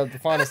up the show, the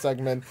final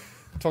segment.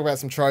 Talk about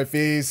some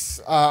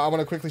trophies. I want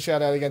to quickly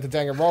shout out again to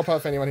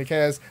Danganronpa for anyone who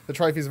cares. The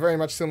trophies are very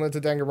much similar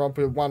to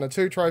Danganronpa 1 or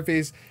 2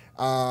 trophies.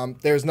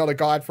 There is not a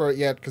guide for it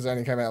yet because it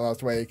only came out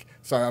last week.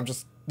 So I'm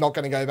just not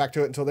going to go back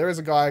to it until there is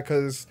a guide,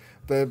 because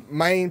the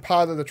main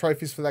part of the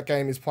trophies for that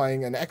game is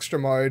playing an extra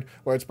mode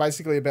where it's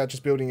basically about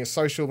just building your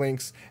social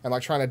links and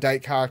like trying to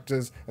date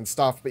characters and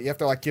stuff, but you have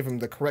to like give them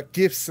the correct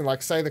gifts and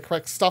like say the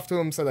correct stuff to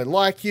them so they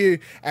like you,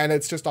 and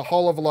it's just a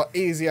whole of a lot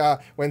easier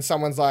when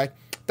someone's like,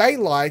 they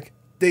like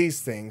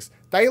these things.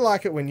 They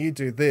like it when you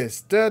do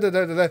this.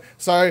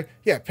 So,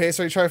 yeah,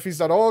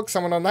 ps3trophies.org.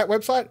 Someone on that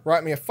website,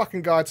 write me a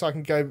fucking guide so I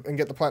can go and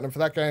get the platinum for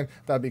that game.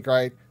 That'd be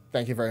great.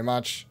 Thank you very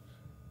much.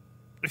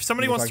 If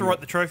somebody wants to write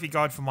the trophy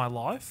guide for my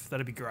life,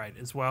 that'd be great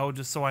as well,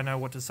 just so I know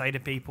what to say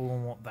to people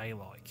and what they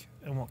like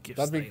and what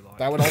gifts they like.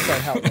 That would also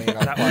help me.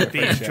 That would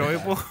be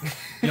enjoyable.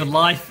 Your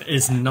life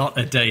is not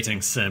a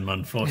dating sim,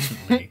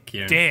 unfortunately,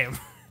 Ciaran.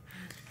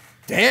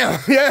 Damn,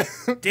 yeah.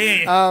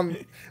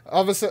 Damn.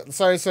 Obviously,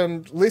 so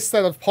some lists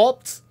that have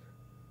popped.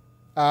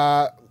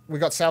 We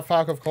got South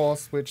Park, of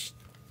course, which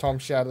Tom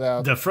shouted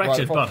out. The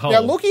fractured butthole. Now,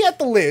 looking at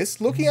the list,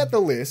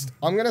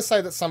 I'm going to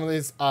say that some of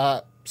these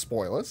are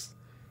spoilers.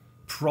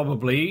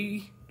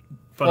 Probably.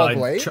 But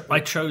I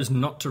chose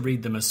not to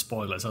read them as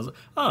spoilers. I was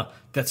like,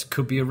 that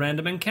could be a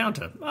random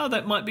encounter. Oh,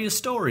 that might be a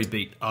story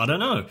beat. I don't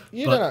know.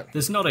 Don't know.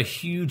 There's not a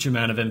huge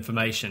amount of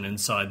information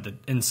inside the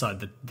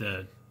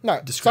No,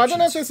 so I don't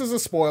know if this is a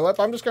spoiler,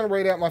 but I'm just going to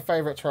read out my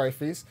favourite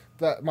trophies.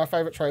 My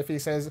favourite trophy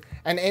says,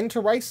 an end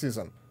to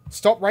racism.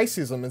 Stop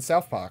racism in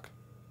South Park.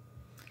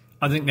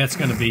 I think that's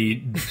going to be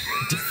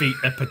defeat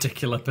a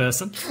particular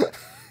person.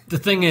 The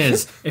thing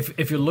is,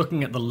 if you're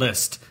looking at the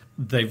list,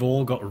 they've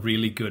all got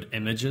really good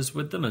images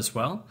with them as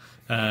well.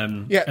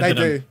 Yeah, they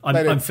do.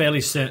 I'm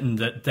fairly certain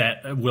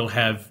that will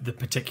have the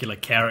particular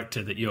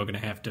character that you're going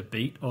to have to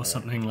beat or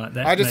something like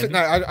that.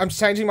 I'm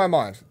changing my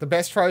mind. The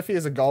best trophy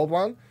is a gold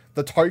one.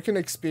 The token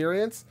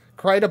experience,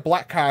 create a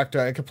black character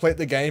and complete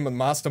the game on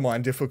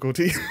mastermind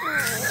difficulty.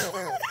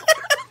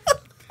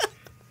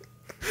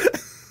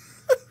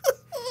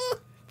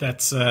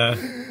 That's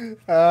going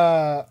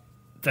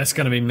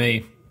to be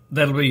me.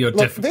 That'll be your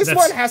difficulty. This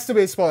one has to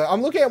be a spoiler.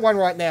 I'm looking at one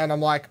right now and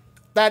I'm like,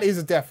 that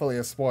is definitely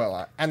a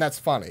spoiler. And that's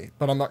funny,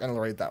 but I'm not going to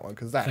read that one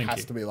because that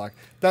has to be like,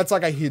 that's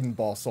like a hidden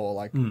boss or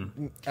like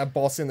a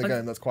boss in the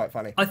game that's quite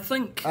funny. I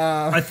think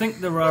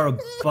there are a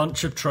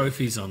bunch of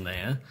trophies on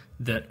there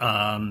that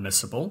are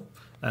missable.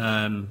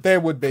 There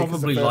would be,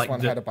 because the first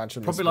one had a bunch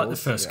of missables. Probably like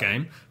the first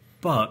game.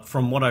 But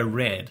from what I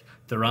read,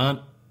 there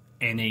aren't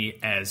any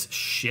as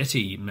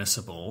shitty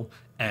missable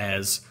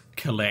as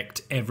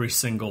collect every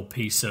single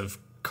piece of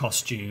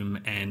costume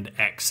and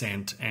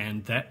accent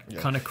and that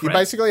kind of crap. You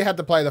basically had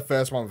to play the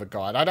first one with a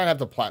guide. I don't have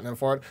the platinum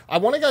for it. I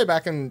want to go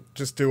back and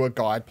just do a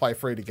guide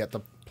playthrough to get the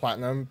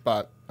platinum,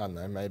 but I don't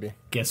know, maybe.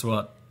 Guess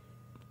what?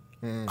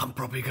 I'm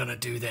probably going to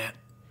do that.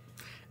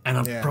 And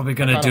I'm probably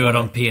going to do it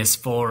on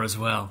PS4 as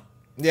well.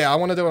 Yeah, I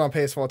want to do it on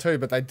PS4 too,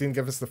 but they didn't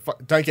give us the...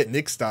 Don't get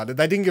Nick started.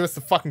 They didn't give us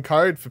the fucking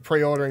code for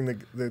pre-ordering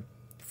the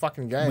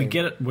fucking game. We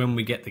get it when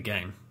we get the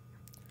game.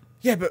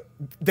 Yeah, but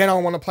then I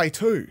want to play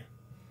 2.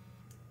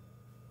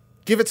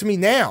 Give it to me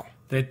now.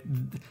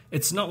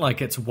 It's not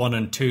like it's 1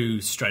 and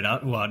 2 straight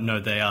up. Well, no,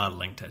 they are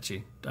linked,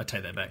 actually. I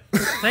take that back.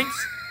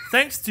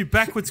 Thanks to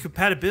backwards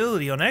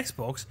compatibility on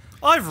Xbox,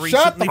 I've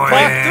recently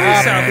played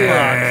through South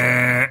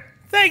Park.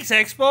 Thanks,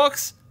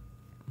 Xbox.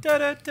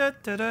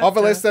 Of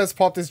a list that's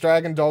popped is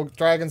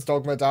Dragon's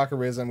Dogma Dark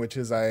Arisen, which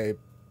is a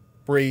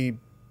remaster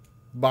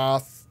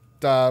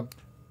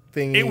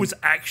thingy. It was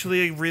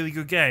actually a really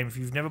good game. If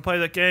you've never played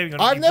that game,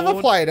 I've never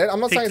played it. I'm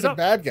not saying it's a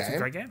bad game. It's a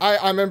great game.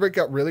 I remember it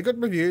got really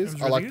good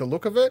reviews. I like the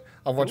look of it.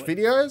 I've watched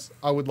videos.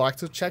 I would like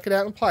to check it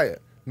out and play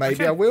it.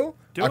 Maybe I will.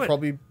 I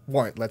probably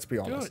won't, let's be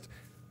honest.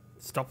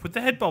 Stop with the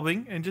head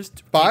bobbing and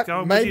just keep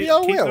going maybe keep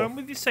going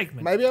with your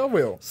segment. Maybe I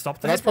will. Stop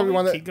the head bobbing,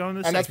 keep going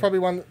with the segment. And that's probably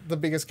one of the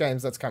biggest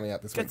games that's coming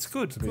out this week. That's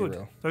good, to be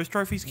real. Those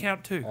trophies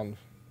count too.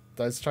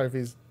 Those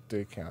trophies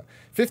do count.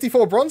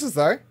 54 bronzes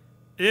though.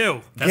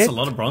 Ew. That's a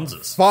lot of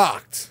bronzes.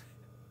 Fucked.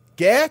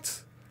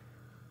 Get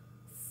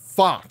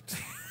fucked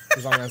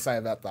is what I'm going to say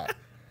about that.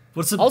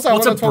 What's a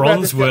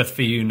bronze worth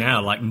for you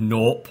now? Like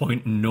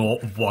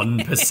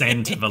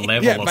 0.01% of a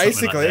level or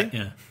basically, something like that?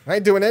 Yeah, it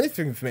ain't doing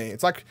anything for me.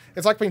 It's like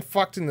being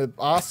fucked in the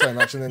arse so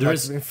much and then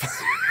being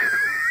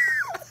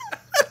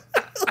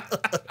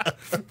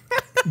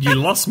You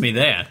lost me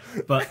there,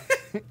 but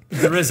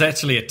there is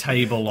actually a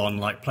table on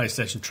like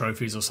PlayStation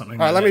trophies or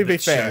something. All right, like let me be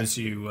fair. Shows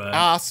you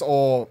ass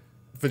or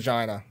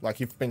vagina.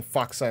 Like you've been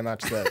fucked so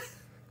much that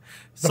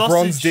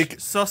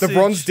the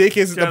bronze dick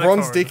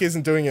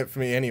isn't doing it for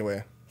me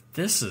anywhere.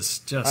 This has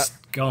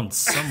just gone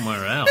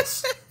somewhere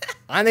else.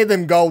 I need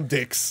them gold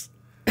dicks.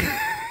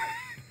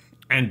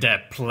 And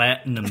that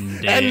platinum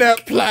dick. And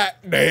that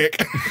plat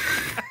dick.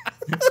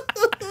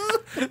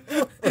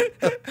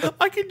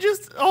 I can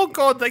just... Oh,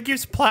 God, that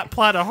gives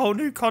plat a whole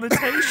new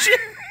connotation.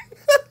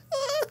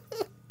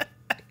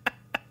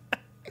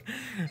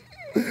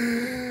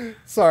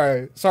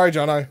 Sorry,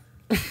 Jono.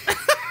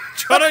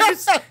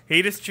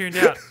 He just tuned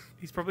out.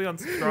 He's probably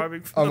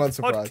unsubscribing from the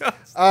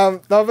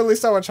podcast. The other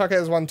list I want to chuck out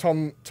is one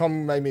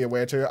Tom made me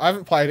aware to. I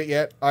haven't played it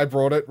yet. I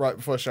brought it right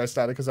before the show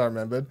started because I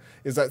remembered.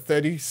 Is that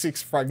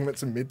 36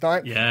 Fragments of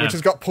Midnight, which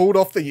has got pulled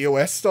off the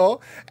US store.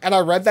 And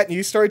I read that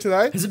news story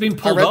today. Has it been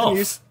pulled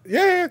off?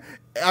 I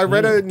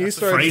read a news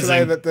story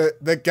today that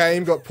the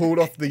game got pulled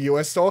off the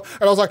US store.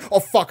 And I was like, oh,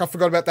 fuck, I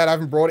forgot about that. I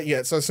haven't brought it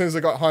yet. So as soon as I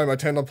got home, I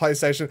turned on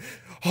PlayStation.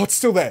 Oh, it's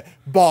still there.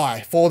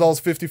 Buy.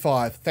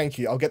 $4.55. Thank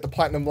you. I'll get the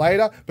platinum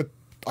later, but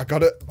I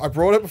got it. I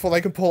brought it before they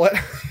could pull it.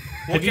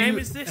 What game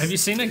is this? Have you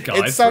seen a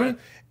guide for it?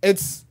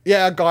 It's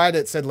a guide.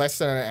 It said less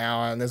than an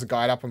hour, and there's a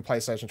guide up on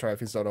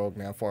PlayStationTrophies.org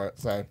now for it.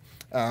 So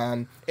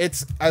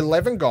it's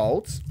 11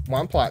 golds,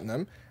 1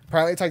 platinum.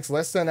 Apparently, it takes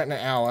less than an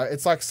hour.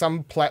 It's like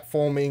some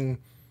platforming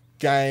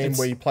game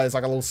where you play as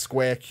like a little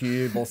square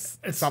cube or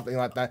something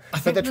like that.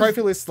 But the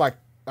trophy list's like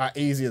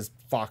easy as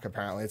fuck.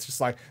 Apparently, it's just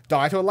like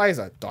die to a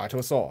laser, die to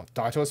a sword,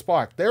 die to a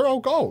spike. They're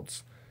all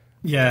golds.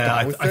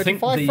 Yeah, I think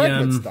the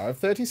fragments, die of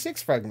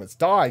 36 fragments.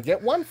 Die,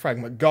 get 1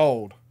 fragment,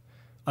 gold.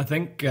 I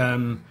think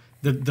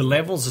the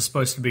levels are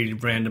supposed to be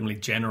randomly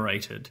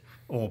generated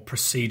or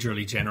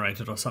procedurally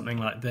generated or something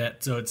like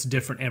that, so it's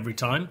different every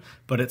time,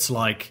 but it's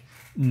like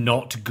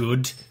not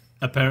good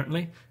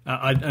apparently.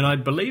 I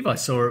believe I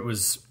saw it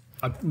was,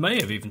 I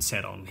may have even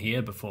said on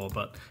here before,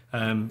 but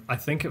I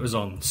think it was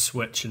on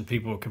Switch, and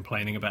people were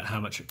complaining about how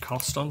much it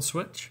cost on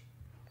Switch.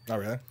 Oh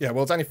really? Yeah.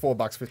 Well, it's only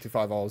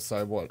 $4.55.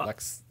 So what? Like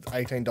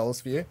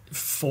 $18 for you?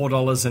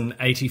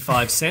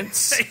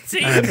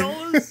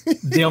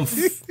 $4.85.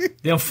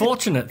 $18. The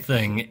unfortunate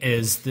thing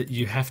is that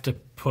you have to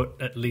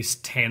put at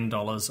least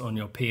 $10 on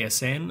your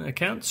PSN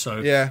account.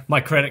 So yeah,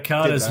 my credit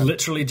card has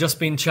literally just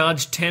been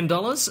charged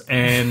 $10,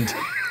 and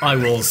I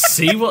will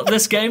see what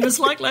this game is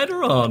like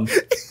later on.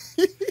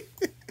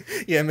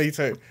 Yeah, me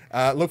too.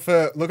 Look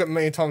at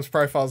me and Tom's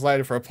profiles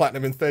later for a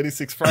platinum in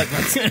 36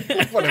 fragments.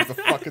 Whatever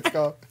the fuck it's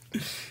called.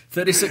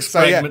 36 so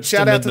fragments. Yeah,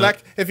 shout out to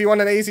midnight. that. If you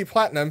want an easy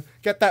platinum,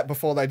 get that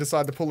before they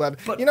decide to pull that.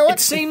 But you know what? it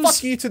seems...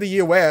 Fuck you to the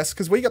US,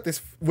 because we've got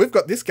this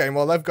game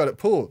while they've got it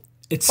pulled.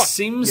 It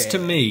seems to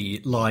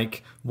me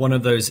like one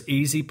of those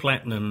easy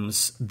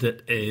platinums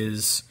that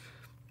is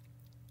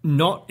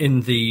not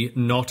in the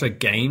not a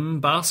game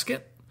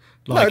basket.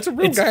 Like, no, it's a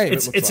real game.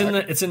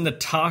 It's in the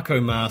Taco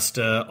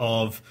Master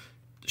of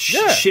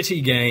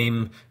shitty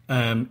game,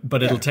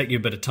 but it'll take you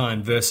a bit of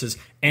time, versus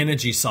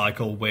Energy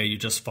Cycle, where you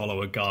just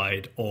follow a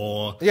guide,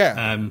 or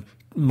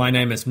My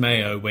Name is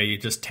Mayo, where you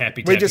just tap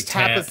a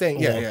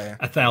thing, or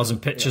 1,000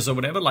 pictures or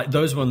whatever. Like,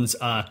 those ones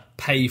are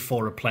pay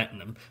for a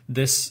platinum.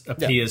 This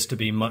appears to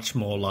be much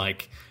more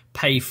like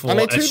pay for a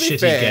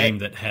shitty game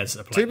that has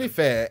a platinum. To be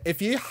fair,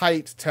 if you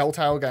hate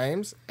Telltale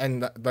games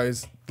and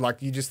those,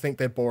 like, you just think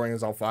they're boring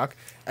as all fuck,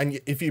 and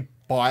if you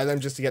buy them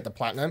just to get the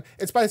platinum,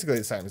 it's basically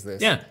the same as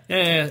this. Yeah.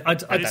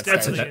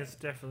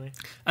 Definitely.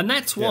 And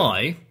that's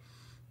why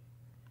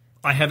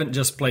I haven't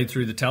just played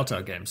through the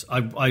Telltale games.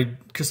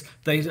 Because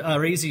they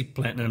are easy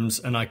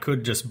platinums, and I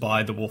could just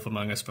buy The Wolf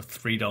Among Us for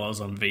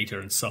 $3 on Vita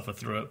and suffer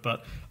through it,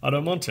 but I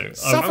don't want to.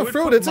 Suffer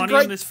through it. It's a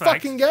great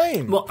fucking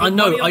game. Well, I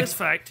know. This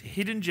fact,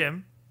 hidden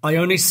gem. I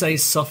only say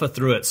suffer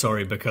through it,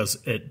 sorry, because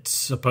it's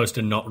supposed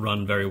to not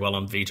run very well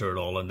on Vita at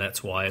all, and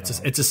that's why it's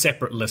a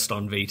separate list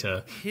on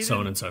Vita, so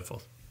on and so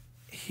forth.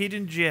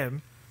 Hidden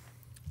gem.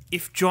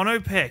 If John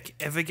O'Peck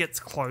ever gets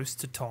close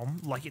to Tom,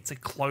 like it's a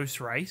close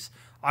race,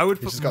 I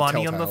would put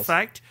money on the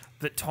fact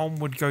that Tom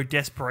would go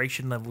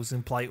desperation levels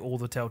and play all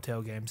the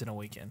Telltale games in a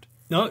weekend.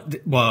 No,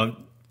 well,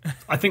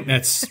 I think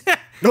that's...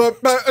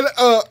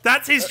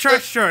 That's his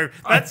trash show.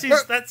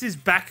 That's his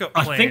backup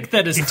plan. I think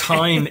that is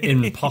time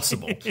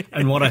impossible.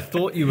 And what I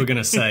thought you were going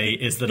to say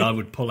is that I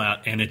would pull out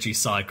Energy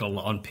Cycle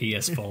on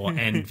PS4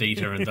 and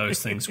Vita and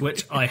those things,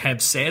 which I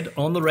have said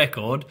on the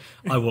record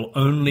I will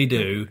only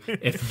do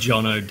if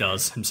Jono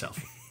does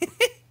himself.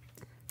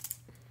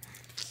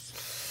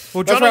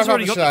 Well, Jono's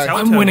already got the Telltale.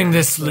 I'm winning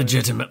this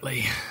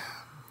legitimately.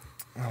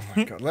 Oh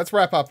my god! Let's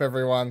wrap up,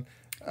 everyone.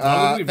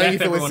 Thank you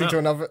for listening to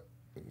another.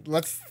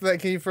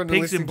 Thank you for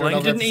listening to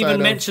another episode. You didn't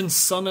even mention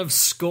Son of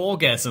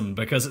Scoregasm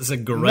because it's a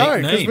great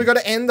name. No, because we've got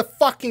to end the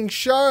fucking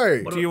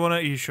show. Do you want to?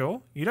 Are you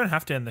sure? You don't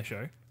have to end the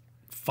show.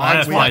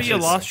 Firefighters, might be your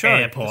last show.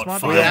 Airport,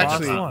 We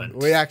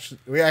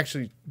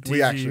actually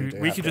do.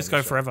 We could just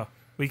go forever.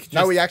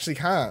 No, we actually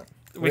can't.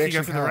 We could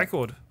go for the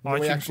record.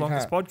 iTunes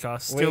longest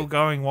podcast, still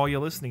going while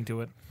you're listening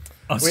to it.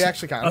 We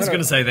actually can't. I was going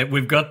to say that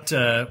we've got,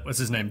 what's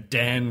his name,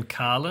 Dan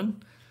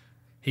Carlin.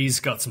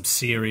 He's got some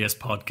serious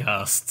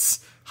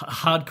podcasts.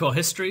 Hardcore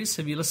Histories,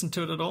 have you listened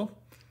to it at all?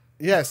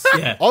 Yes.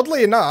 Yeah.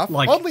 Oddly enough,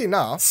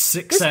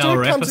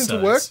 6-hour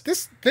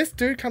episodes. This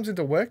dude comes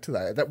into work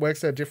today that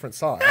works at a different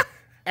site.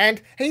 And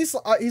he's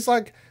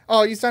like,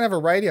 oh, you don't have a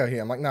radio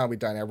here. I'm like, no, we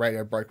don't. Our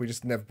radio broke. We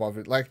just never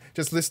bothered. Like,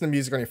 just listen to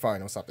music on your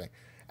phone or something.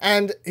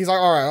 And he's like,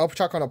 all right, I'll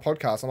chuck on a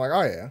podcast. I'm like,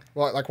 oh, yeah.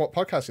 Like what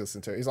podcast you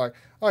listen to? He's like,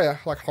 oh, yeah,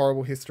 like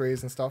horrible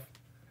histories and stuff.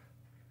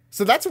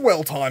 So that's a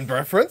well-timed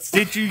reference.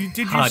 Did you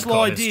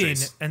slide in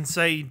and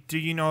say, do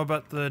you know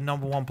about the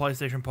 #1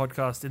 PlayStation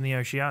podcast in the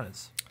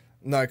Oceanics?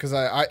 No, because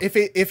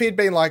if he'd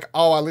been like,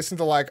 oh, I listen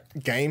to like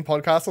game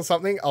podcasts or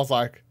something, I was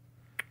like,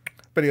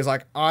 but he was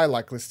like, I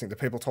like listening to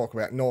people talk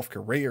about North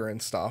Korea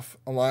and stuff.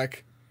 I'm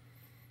like,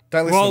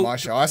 don't listen to my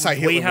show. I say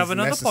Hitler we have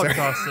another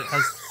podcast that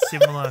has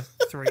similar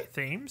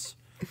themes.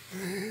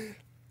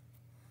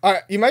 All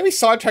right, you made me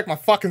sidetrack my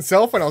fucking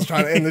self when I was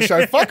trying to end the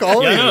show. Fuck all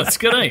of you. Yeah, it's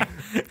good, eh?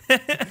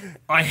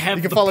 I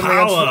have the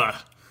power.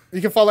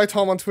 You can follow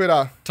Tom on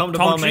Twitter. Tom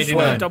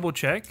DeBomb89. Double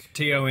check.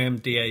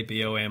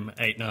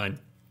 TOMDABOM89.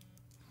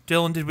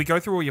 Dylan, did we go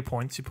through all your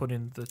points you put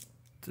in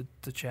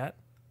the chat?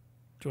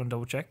 Do you want to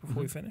double check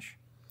before we finish?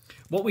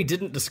 What we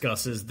didn't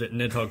discuss is that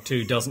Nidhogg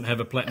 2 doesn't have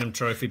a platinum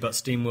trophy, but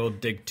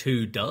SteamWorld Dig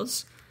 2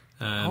 does.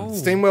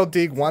 SteamWorld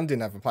Dig 1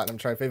 didn't have a platinum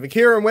trophy. But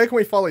Ciaran, where can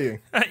we follow you?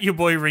 At your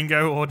boy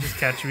Ringo, or just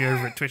catch me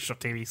over at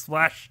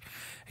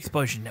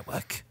twitch.tv/Explosion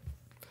Network.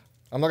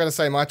 I'm not going to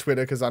say my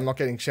Twitter because I'm not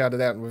getting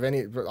shouted out with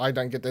any. I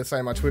don't get to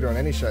say my Twitter on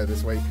any show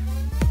this week.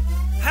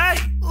 Hey,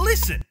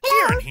 listen,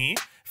 Ciaran here.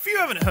 If you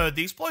haven't heard,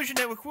 the Explosion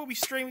Network will be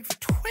streaming for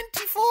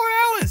 24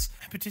 hours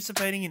and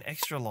participating in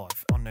Extra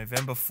Life on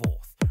November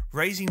 4th.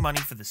 raising money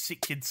for the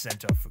Sick Kids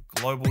Centre for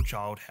Global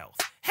Child Health.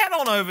 Head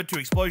on over to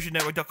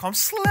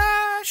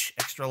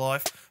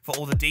explosionnetwork.com/extralife for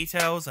all the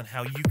details on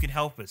how you can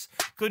help us,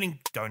 including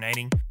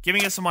donating,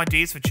 giving us some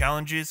ideas for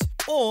challenges,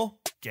 or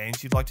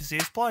games you'd like to see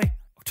us play.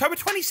 October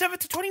 27th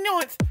to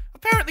 29th,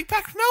 apparently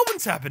Pax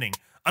Melbourne's happening,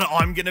 and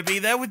I'm going to be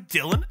there with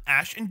Dylan,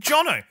 Ash, and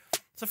Jono.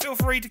 So feel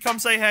free to come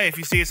say hey if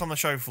you see us on the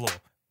show floor.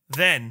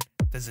 Then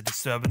there's a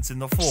disturbance in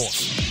the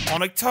Force.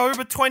 On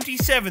October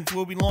 27th,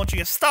 we'll be launching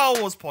a Star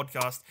Wars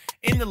podcast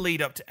in the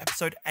lead up to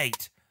Episode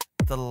 8,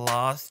 The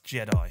Last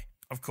Jedi.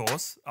 Of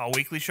course, our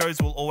weekly shows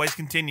will always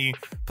continue.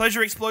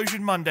 Pleasure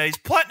Explosion Mondays,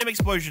 Platinum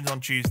Explosions on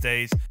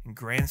Tuesdays, and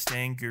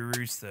Grandstand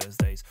Gurus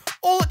Thursdays.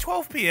 All at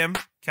 12 p.m.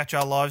 Catch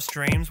our live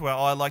streams where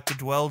I like to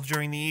dwell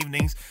during the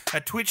evenings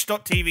at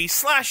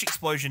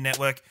twitch.tv/Explosion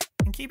Network,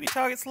 and keep your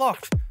targets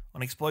locked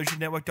on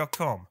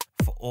explosionnetwork.com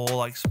for all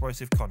our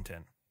explosive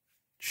content.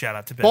 Shout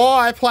out to Ben.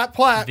 Bye, plat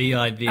plat.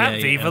 VIVA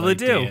Viva la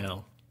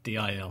Dill.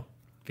 DIL.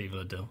 Viva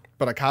la Dill.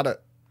 But I cut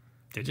it.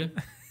 Did you?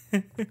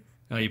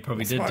 Oh, you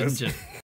probably did, didn't you?